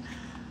hospitals, man.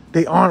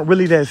 They aren't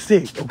really that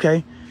sick,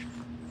 okay?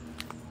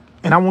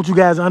 And I want you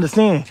guys to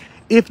understand,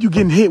 if you're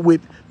getting hit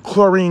with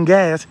chlorine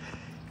gas,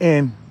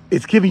 and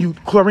it's giving you,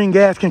 chlorine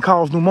gas can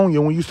cause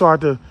pneumonia when you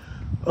start to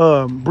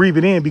breathe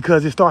it in,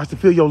 because it starts to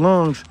fill your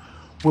lungs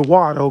with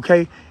water,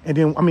 okay? And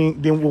then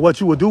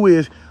what you will do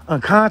is,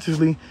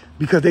 unconsciously,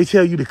 because they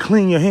tell you to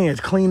clean your hands,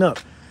 clean up,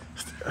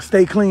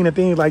 stay clean and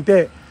things like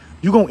that,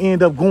 you're going to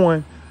end up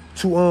going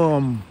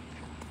to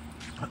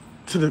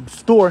the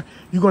store.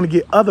 You're going to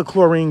get other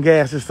chlorine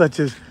gases, such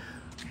as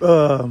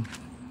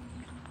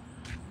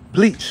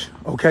bleach,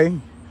 okay?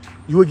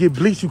 You will get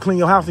bleach, you clean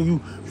your house,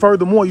 and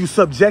furthermore, you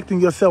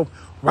subjecting yourself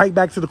right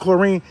back to the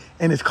chlorine,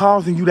 and it's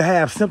causing you to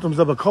have symptoms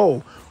of a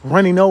cold,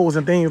 runny nose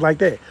and things like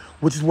that,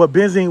 which is what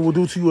benzene will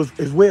do to you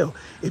as well.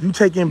 If you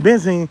take in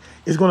benzene,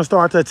 it's going to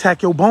start to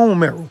attack your bone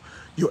marrow.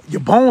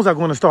 Your bones are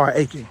going to start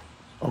aching,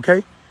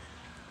 okay?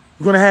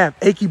 You're going to have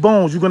achy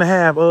bones. You're going to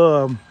have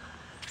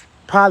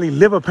probably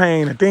liver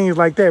pain and things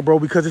like that, bro,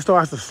 because it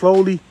starts to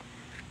slowly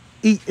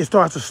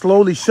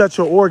shut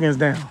your organs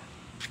down,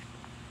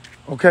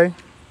 okay?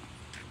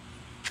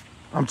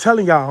 I'm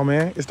telling y'all,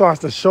 man, it starts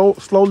to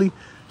slowly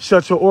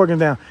shut your organ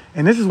down.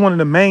 And this is one of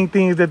the main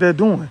things that they're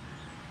doing.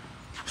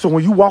 So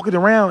when you walking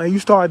around and you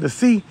start to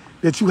see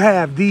that you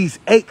have these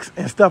aches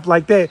and stuff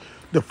like that,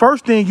 the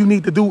first thing you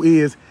need to do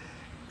is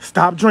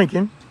stop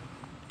drinking,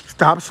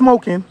 stop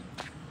smoking,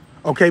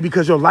 okay?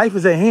 Because your life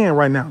is at hand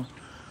right now.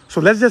 So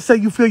let's just say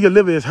you feel your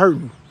liver is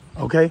hurting,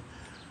 okay?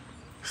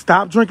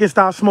 Stop drinking,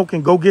 stop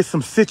smoking, go get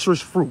some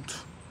citrus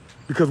fruits.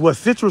 Because what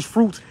citrus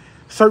fruits,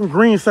 certain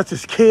greens such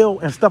as kale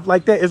and stuff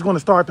like that, is going to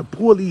start to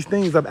pull these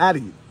things up out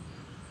of you,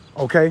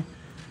 okay?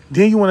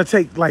 Then you want to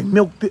take like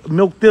milk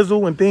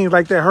thistle and things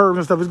like that, herbs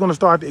and stuff. It's going to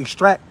start to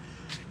extract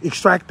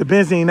the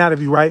benzene out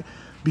of you, right?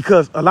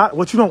 Because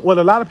what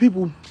a lot of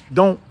people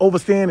don't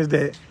understand is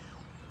that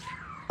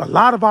a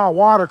lot of our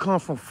water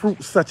comes from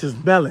fruits such as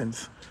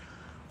melons,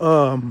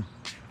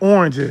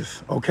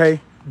 oranges,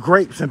 okay,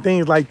 grapes and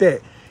things like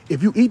that.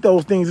 If you eat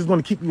those things, it's going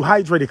to keep you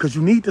hydrated, because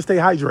you need to stay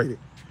hydrated,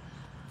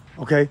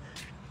 okay?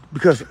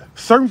 Because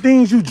certain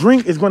things you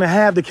drink is going to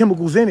have the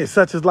chemicals in it,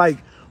 such as like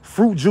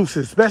fruit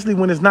juices, especially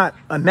when it's not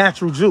a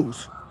natural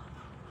juice,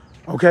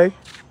 okay?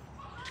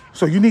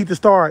 So you need to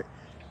start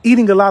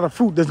eating a lot of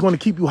fruit that's going to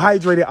keep you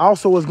hydrated.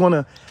 Also, is going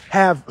to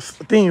have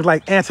things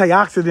like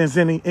antioxidants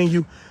in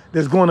you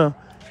that's going to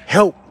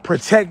help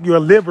protect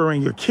your liver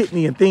and your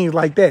kidney and things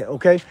like that,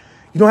 okay?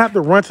 You don't have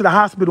to run to the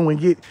hospital and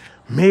get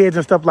meds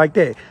and stuff like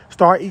that.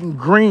 Start eating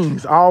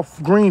greens, all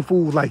green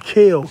foods like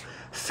kale,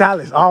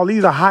 salads. All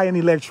these are high in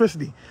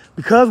electricity.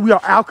 Because we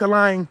are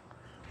alkaline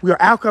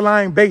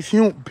based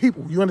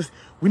people. You understand?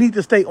 We need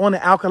to stay on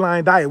the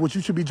alkaline diet, which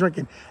you should be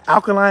drinking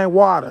alkaline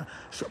water,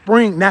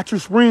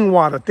 natural spring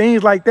water,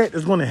 things like that.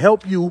 That's going to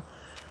help you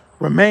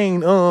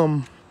remain,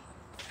 going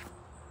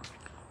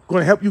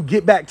to help you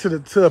get back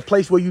to a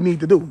place where you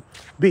need to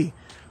be,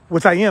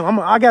 which I am.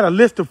 I got a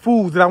list of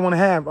foods that I want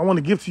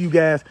to give to you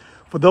guys,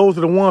 for those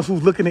are the ones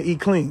who's looking to eat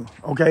clean,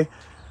 okay?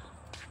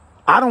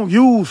 I don't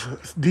use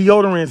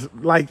deodorants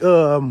like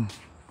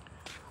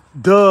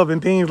Dove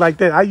and things like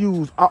that. I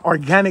use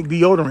organic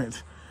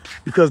deodorants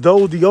because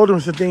those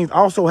deodorants and things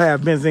also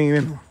have benzene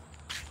in them.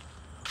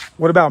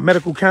 What about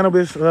medical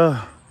cannabis?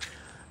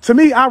 To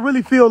me, I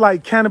really feel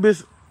like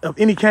cannabis of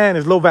any kind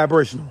is low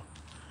vibrational,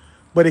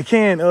 but it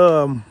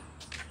can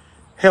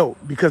help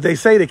because they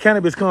say that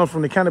cannabis comes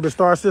from the cannabis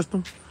star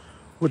system,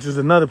 which is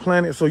another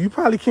planet. So you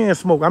probably can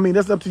smoke. I mean,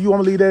 that's up to you. I'm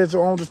gonna leave that at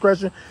your own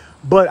discretion.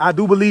 But I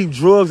do believe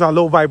drugs are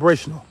low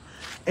vibrational.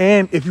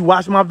 And if you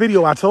watch my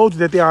video, I told you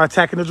that they are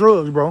attacking the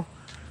drugs, bro.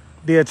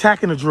 They're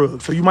attacking the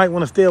drugs. So you might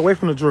want to stay away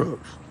from the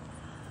drugs.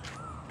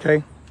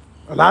 Okay?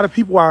 A lot of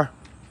people are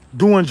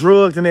doing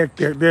drugs and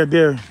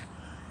they're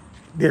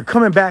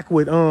coming back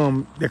with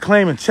they're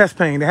claiming chest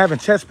pain. They're having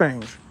chest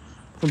pains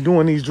from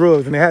doing these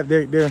drugs, and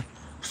they're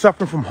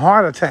suffering from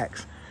heart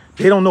attacks.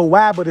 They don't know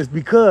why, but it's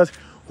because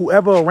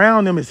whoever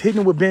around them is hitting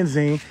them with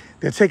benzene.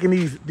 They're taking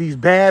these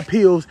bad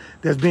pills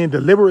that's being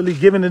deliberately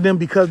given to them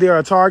because they are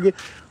a target.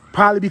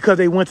 Probably because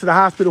they went to the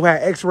hospital,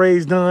 had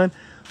x-rays done,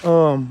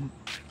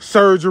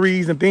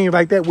 surgeries and things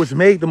like that, which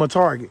made them a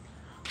target,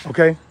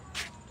 okay?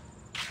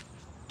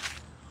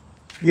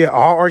 Yeah,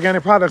 all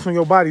organic products on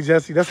your body,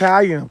 Jesse. That's how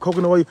I am.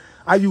 Coconut oil,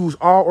 I use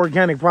all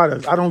organic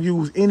products. I don't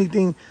use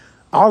anything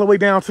all the way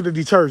down to the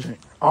detergent.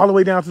 All the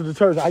way down to the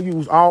detergent, I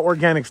use all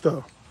organic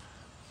stuff,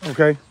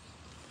 okay?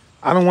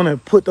 I don't want to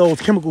put those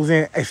chemicals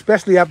in,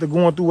 especially after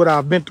going through what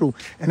I've been through.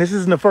 And this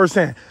isn't the first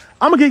time.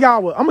 I'm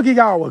gonna give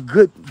y'all a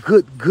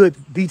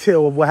good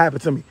detail of what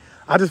happened to me.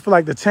 I just feel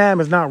like the time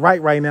is not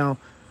right now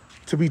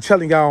to be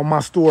telling y'all my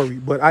story.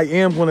 But I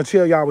am gonna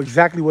tell y'all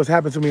exactly what's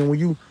happened to me.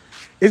 And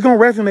it's gonna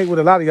resonate with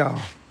a lot of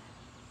y'all.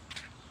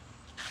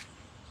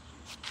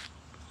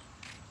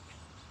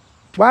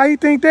 Why you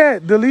think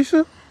that,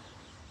 Delisha?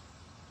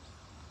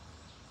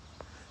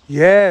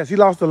 Yes, he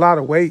lost a lot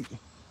of weight.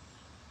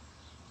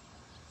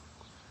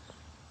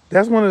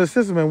 That's one of the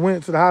sisters that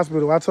went to the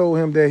hospital. I told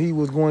him that he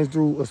was going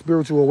through a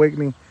spiritual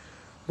awakening,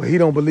 but he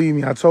don't believe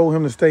me. I told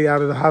him to stay out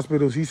of the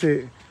hospitals. He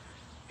said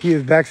he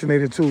is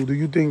vaccinated too. Do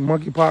you think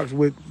monkeypox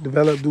would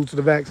develop due to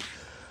the vax?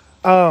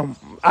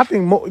 I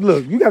think,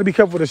 look, you got to be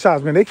careful with the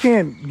shots, man. They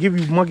can't give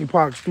you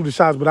monkeypox through the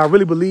shots, but I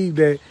really believe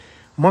that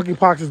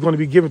monkeypox is going to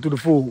be given through the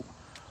food,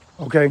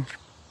 okay?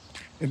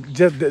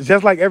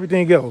 Just like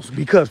everything else.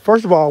 Because,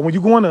 first of all, when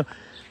you go on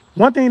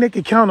one thing they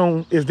can count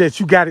on is that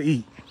you got to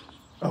eat,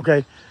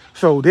 okay?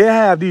 So they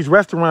have these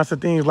restaurants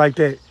and things like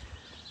that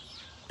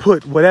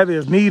put whatever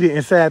is needed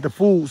inside the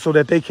food so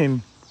that they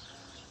can,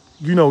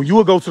 you know, you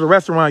will go to the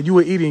restaurant, you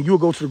will eat, and you will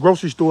go to the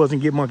grocery stores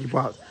and get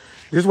monkeypox.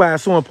 This is why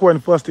it's so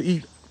important for us to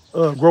eat,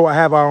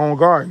 have our own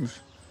gardens.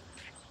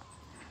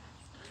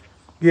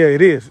 Yeah,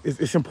 it is.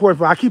 It's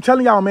important. I keep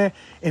telling y'all, man,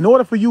 in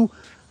order for you,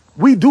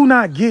 we do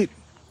not get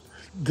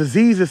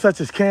diseases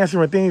such as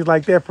cancer and things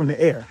like that from the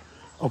air.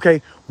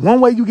 Okay,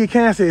 one way you get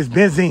cancer is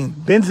benzene.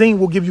 Benzene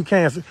will give you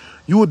cancer.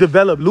 You will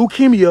develop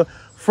leukemia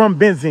from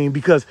benzene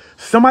because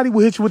somebody will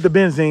hit you with the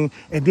benzene,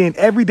 and then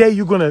every day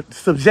you're gonna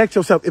subject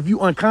yourself. If you're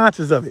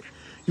unconscious of it,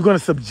 you're gonna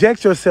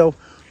subject yourself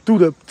to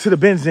the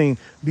benzene.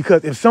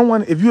 Because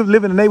if you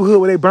live in a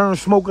neighborhood where they burn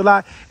smoke a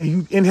lot and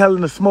you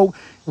inhaling the smoke,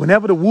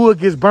 whenever the wood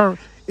gets burnt,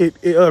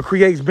 it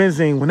creates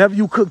benzene. Whenever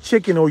you cook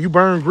chicken or you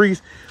burn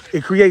grease,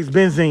 it creates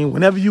benzene.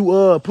 Whenever you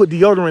put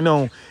deodorant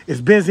on,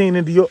 it's benzene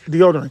in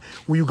deodorant.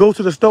 When you go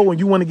to the store and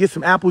you want to get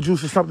some apple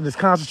juice or something that's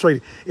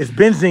concentrated, it's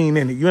benzene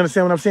in it. You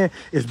understand what I'm saying?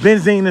 It's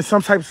benzene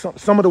in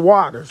some of the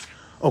waters,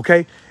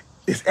 okay?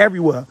 It's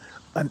everywhere.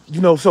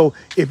 You know, so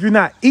if you're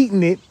not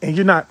eating it and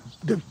you're not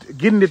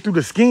getting it through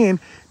the skin,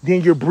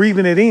 then you're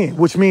breathing it in,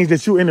 which means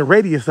that you're in the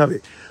radius of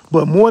it.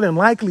 But more than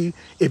likely,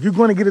 if you're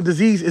going to get a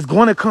disease, it's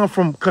going to come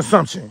from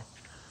consumption,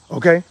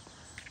 okay?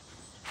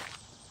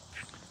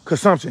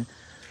 Consumption.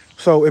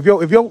 So if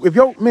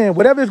your man,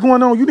 whatever is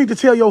going on, you need to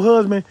tell your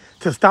husband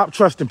to stop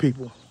trusting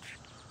people.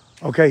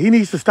 Okay, he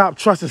needs to stop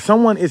trusting.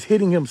 Someone is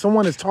hitting him.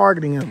 Someone is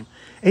targeting him.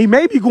 And he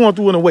may be going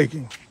through an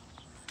awakening.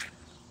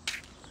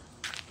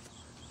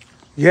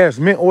 Yes,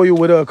 mint oil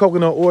with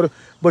coconut oil.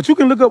 But you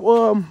can look up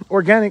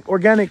organic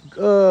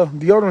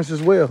deodorants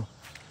as well.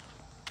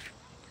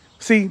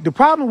 See, the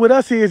problem with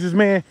us is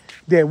man,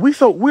 that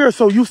we're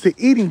so used to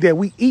eating that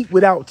we eat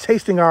without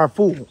tasting our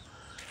food.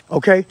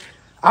 Okay?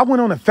 I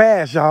went on a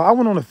fast, y'all. I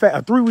went on a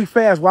 3-week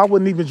fast where I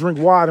wouldn't even drink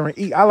water and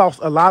eat. I lost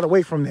a lot of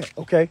weight from that,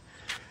 okay?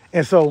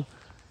 And so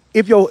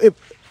if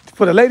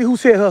for the lady who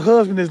said her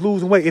husband is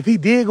losing weight, if he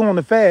did go on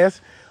the fast,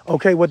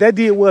 okay, what that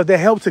did was that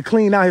helped to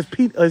clean out his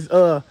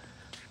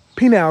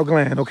pineal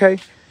gland, okay?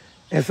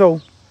 And so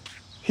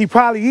he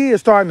probably is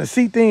starting to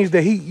see things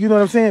that you know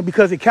what I'm saying?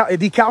 Because it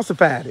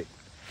decalcified it,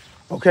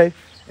 okay?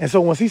 And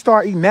so once he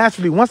started eating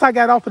naturally, once I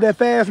got off of that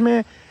fast,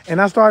 man,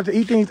 and I started to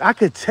eat things, I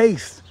could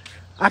taste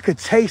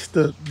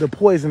the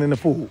poison in the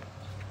food.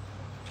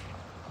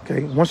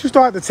 Okay, once you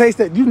start to taste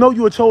that, you know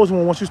you were chosen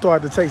one once you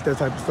start to taste that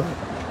type of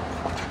stuff.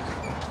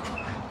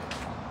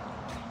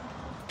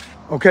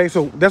 Okay,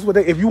 so that's what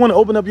if you want to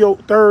open up your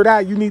third eye,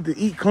 you need to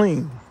eat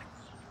clean.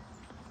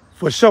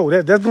 For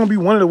sure. That's going to be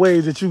one of the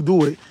ways that you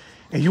do it.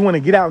 And you want to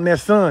get out in that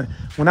sun.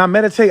 When I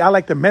meditate, I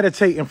like to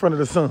meditate in front of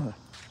the sun.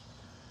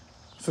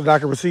 so that I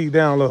can receive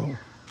download.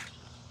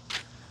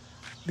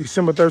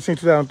 December 13,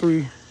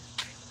 2003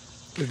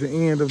 is the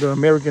end of the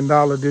American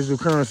dollar digital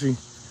currency.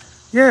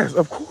 Yes,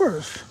 of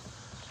course.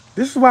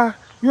 This is why,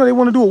 you know, they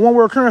want to do a one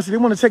world currency. They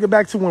want to take it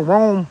back to when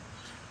Rome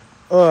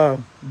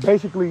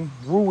basically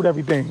ruled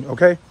everything,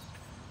 okay?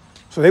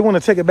 So they want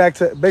to take it back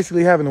to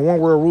basically having a one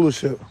world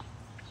rulership.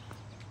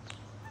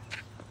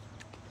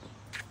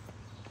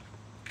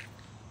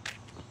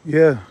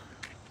 Yeah.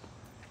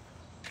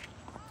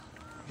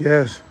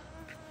 Yes.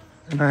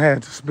 And I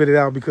had to spit it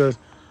out because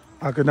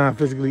I could not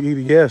physically eat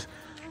it. Yes.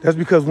 That's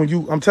because when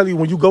you, I'm telling you,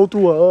 when you go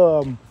through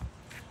a,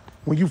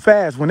 when you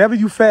fast, whenever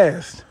you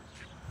fast,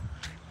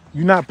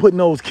 you're not putting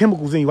those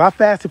chemicals in you. I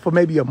fasted for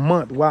maybe a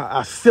month while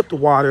I sipped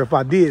water, if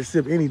I did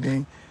sip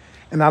anything.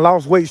 And I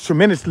lost weight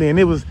tremendously. And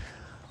it was,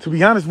 to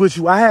be honest with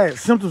you, I had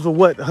symptoms of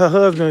what her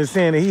husband is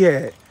saying that he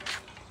had,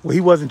 where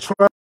he wasn't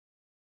trusting.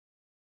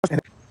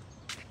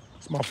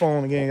 It's my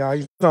phone again, y'all.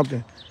 He's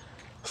something.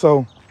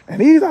 So, and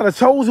these are the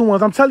chosen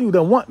ones. I'm telling you,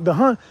 the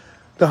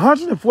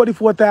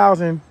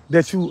 144,000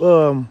 that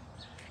you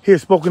hear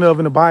spoken of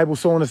in the Bible,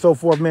 so on and so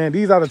forth, man.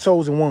 These are the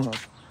chosen ones.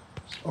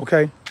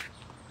 Okay,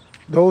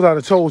 those are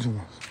the chosen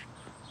ones.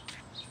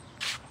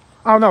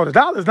 I don't know. The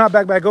dollar's not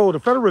backed by gold. The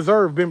Federal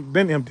Reserve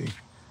been empty.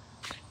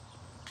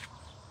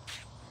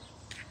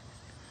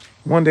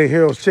 One day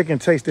Harold's chicken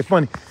tasted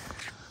funny.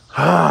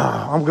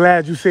 I'm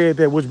glad you said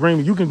that, which brings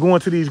me, you can go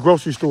into these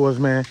grocery stores,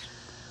 man.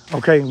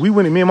 Okay, we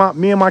went,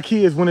 me and my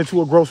kids went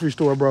into a grocery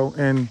store, bro,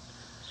 and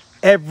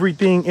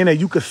everything in there,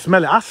 you could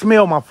smell it. I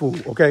smell my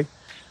food, okay?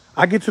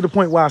 I get to the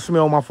point where I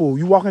smell my food.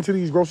 You walk into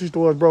these grocery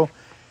stores, bro,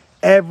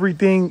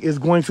 everything is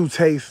going to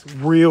taste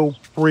real,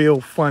 real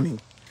funny,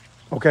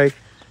 okay?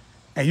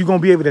 And you're going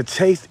to be able to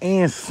taste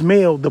and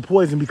smell the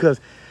poison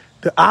because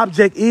the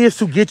object is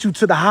to get you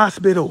to the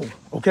hospital,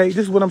 okay? This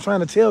is what I'm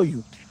trying to tell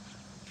you.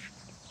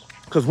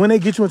 Because when they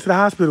get you into the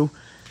hospital,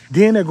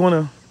 then they're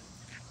going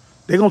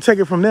to take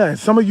it from there. And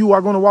some of you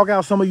are going to walk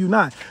out, some of you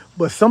not.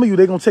 But some of you,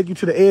 they're going to take you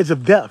to the edge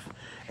of death.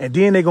 And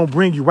then they're going to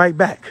bring you right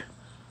back,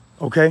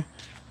 okay?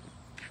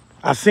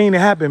 I've seen it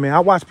happen, man.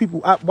 I watch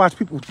people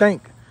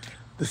think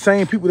the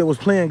same people that was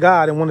playing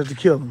God and wanted to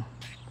kill them,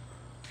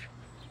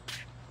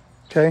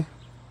 okay?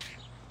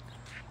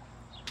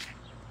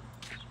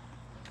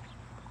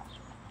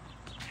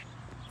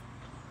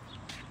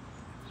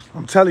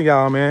 I'm telling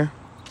y'all, man.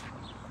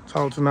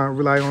 Talk to not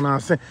rely on our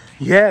sin.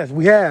 Yes,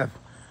 we have.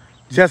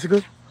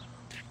 Jessica,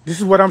 this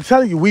is what I'm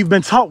telling you. We've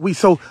been taught.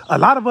 So a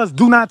lot of us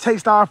do not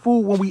taste our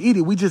food when we eat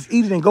it. We just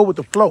eat it and go with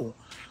the flow.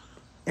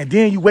 And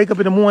then you wake up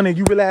in the morning and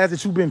you realize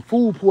that you've been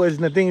food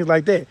poisoned and things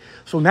like that.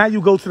 So now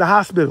you go to the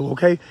hospital,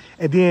 okay?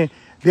 And then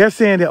they're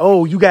saying that,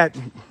 oh, you got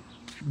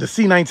the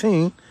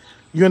C-19.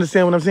 You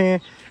understand what I'm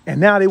saying? And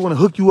now they want to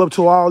hook you up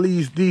to all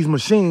these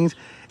machines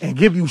and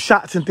give you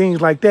shots and things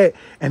like that.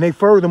 And they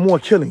furthermore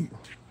killing you.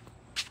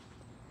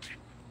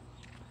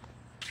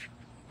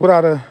 What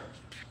are the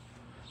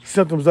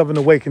symptoms of an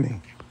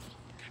awakening?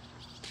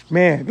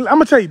 Man, I'm going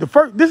to tell you,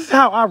 this is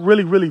how I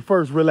really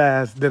first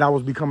realized that I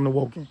was becoming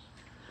awoken.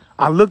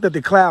 I looked at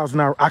the clouds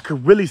and I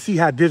could really see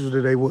how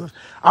digital they was.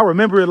 I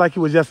remember it like it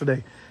was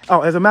yesterday.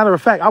 Oh, as a matter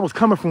of fact, I was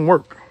coming from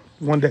work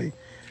one day.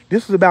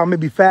 This was about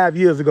maybe 5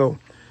 years ago.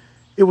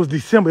 It was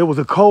December. It was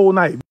a cold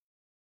night.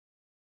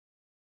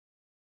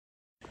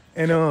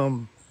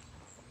 And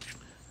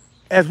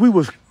as we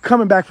was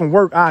coming back from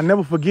work, I'll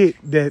never forget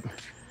that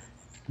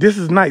this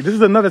is night. This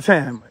is another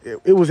time.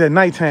 It was at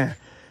nighttime.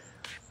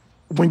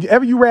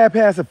 Whenever you ride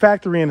past a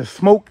factory and the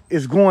smoke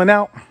is going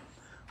out,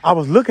 I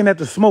was looking at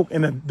the smoke,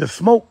 and the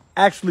smoke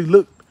actually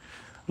looked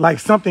like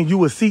something you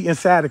would see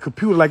inside a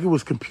computer, like it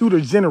was computer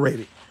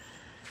generated.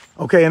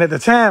 Okay, and at the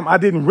time, I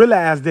didn't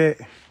realize that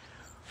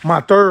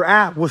my third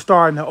eye was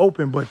starting to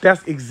open, but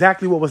that's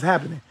exactly what was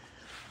happening.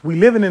 We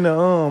living in we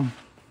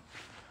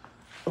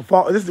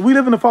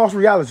live in a false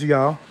reality,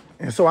 y'all.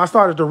 And so I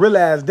started to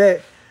realize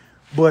that,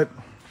 but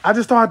I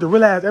just started to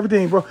realize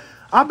everything, bro.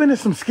 I've been in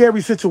some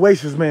scary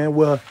situations, man,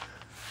 where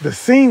the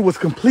scene was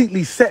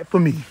completely set for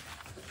me.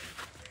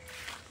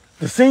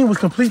 The scene was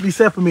completely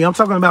set for me. I'm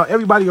talking about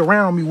everybody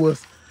around me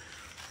was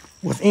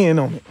in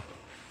on it.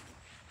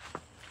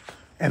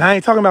 And I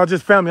ain't talking about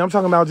just family. I'm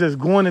talking about just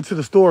going into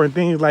the store and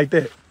things like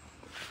that.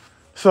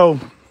 So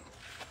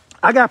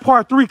I got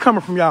part 3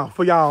 coming from y'all,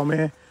 for y'all,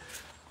 man.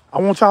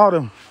 I want y'all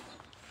to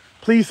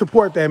please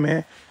support that,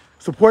 man.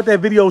 Support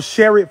that video,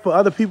 share it for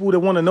other people that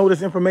want to know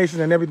this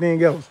information and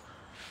everything else.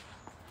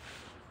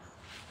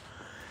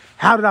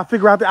 How did I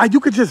figure out that? You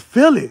could just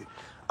feel it.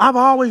 I've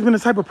always been the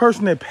type of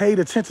person that paid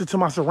attention to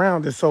my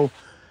surroundings, so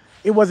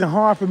it wasn't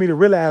hard for me to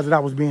realize that I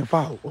was being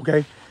followed,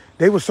 okay?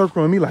 They were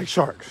circling me like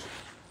sharks.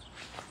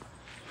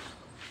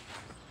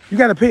 You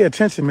got to pay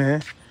attention,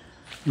 man.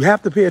 You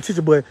have to pay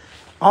attention, but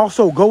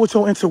also go with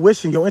your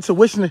intuition. Your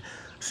intuition,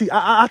 see,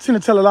 I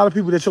tend to tell a lot of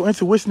people that your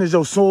intuition is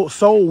your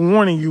soul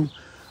warning you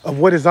of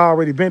what has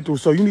already been through,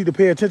 so you need to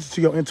pay attention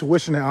to your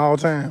intuition at all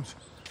times.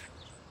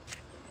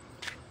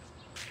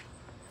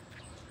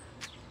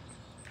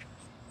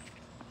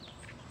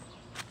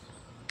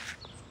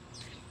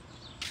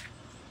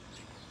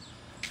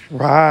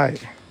 Right.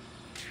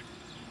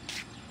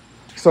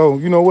 So,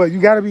 you know what?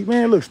 You got to be,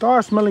 man, look,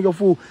 start smelling your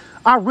food.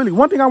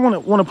 One thing I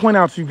want to point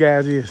out to you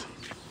guys is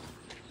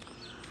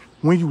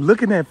when you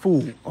looking at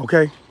food,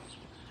 okay,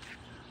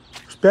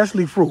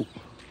 especially fruit,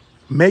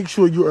 make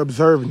sure you're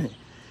observing it.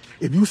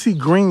 If you see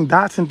green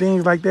dots and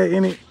things like that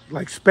in it,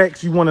 like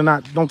specks, you want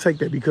to don't take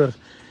that, because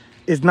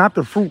it's not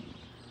the fruit.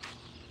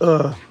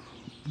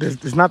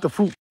 It's not the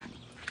fruit.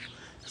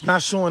 It's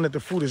not showing that the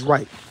fruit is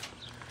right.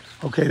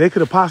 Okay, they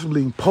could have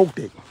possibly poked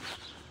it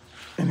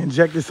and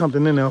injected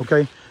something in there,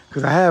 okay?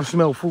 Because I have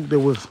smelled fruit that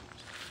was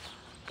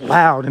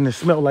loud and it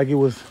smelled like it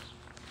was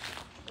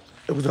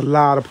a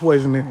lot of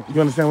poison in it.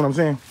 You understand what I'm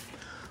saying?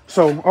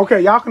 So,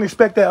 okay, y'all can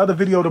expect that other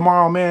video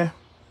tomorrow, man.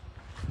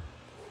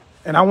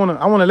 And I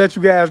wanna let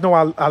you guys know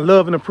I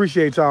love and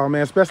appreciate y'all,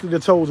 man, especially the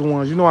chosen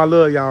ones. You know I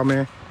love y'all,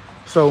 man.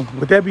 So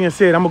with that being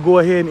said, I'm gonna go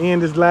ahead and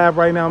end this live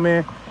right now,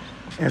 man.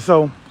 And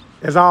so,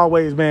 as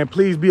always, man,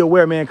 please be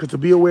aware, man, because to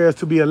be aware is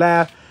to be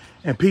alive.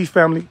 And peace,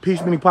 family. Peace,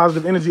 meaning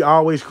positive energy,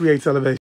 always creates elevation.